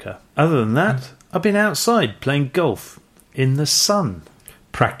Whittaker. Other than that, I've been outside playing golf in the sun.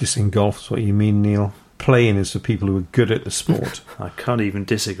 Practicing golf is what you mean, Neil. Playing is for people who are good at the sport. I can't even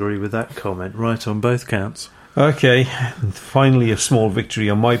disagree with that comment, right on both counts. Okay, and finally a small victory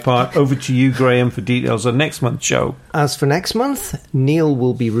on my part. Over to you, Graham, for details on next month's show. As for next month, Neil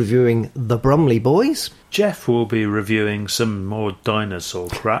will be reviewing The Bromley Boys. Jeff will be reviewing some more dinosaur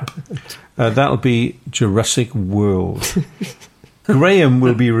crap. That'll be Jurassic World. Graham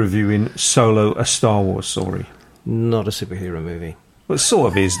will be reviewing Solo, a Star Wars story. Not a superhero movie. Well, it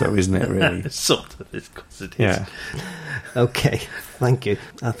sort of is, though, isn't it, really? Sort of, of course it is. Yeah. Okay, thank you.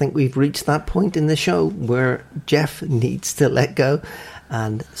 I think we've reached that point in the show where Jeff needs to let go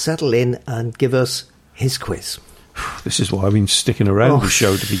and settle in and give us his quiz. This is why I've been sticking around the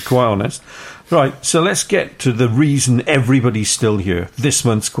show, to be quite honest. Right, so let's get to the reason everybody's still here, this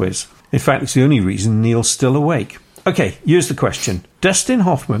month's quiz. In fact, it's the only reason Neil's still awake. Okay, here's the question. Dustin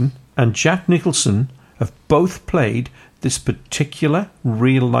Hoffman and Jack Nicholson have both played this particular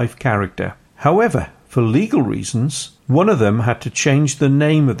real-life character. However, for legal reasons, one of them had to change the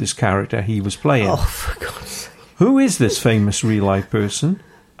name of this character he was playing. Oh, for God's sake. Who is this famous real-life person?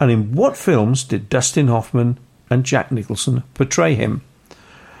 And in what films did Dustin Hoffman and Jack Nicholson portray him?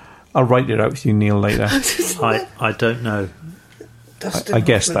 I'll write it out with you, Neil, later. I don't know. Dustin I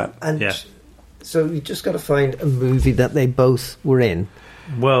guessed Hoffman that. and Yeah. So you just got to find a movie that they both were in.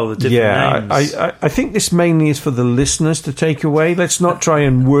 Well, the different names. I think this mainly is for the listeners to take away. Let's not try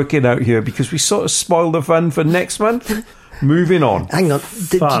and work it out here because we sort of spoil the fun for next month. Moving on. Hang on.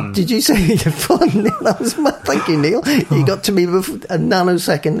 Fun. Did you say fun? That was my thank you, Neil. You got to me a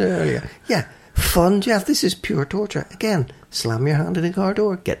nanosecond earlier. Yeah. Fun, Jeff. This is pure torture. Again, slam your hand in a car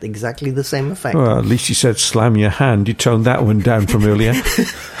door. Get exactly the same effect. Well, at least you said slam your hand. You toned that one down from earlier.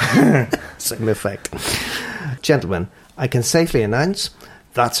 Same effect. Gentlemen, I can safely announce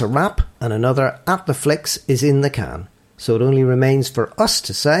that's a wrap, and another At the Flicks is in the can. So it only remains for us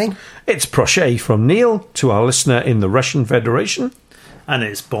to say... It's Proche from Neil to our listener in the Russian Federation. And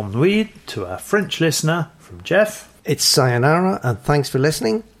it's Bon Nuit to our French listener from Jeff. It's sayonara, and thanks for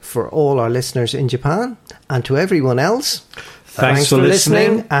listening for all our listeners in Japan. And to everyone else, Thanks for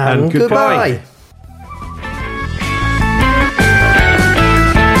listening, and goodbye.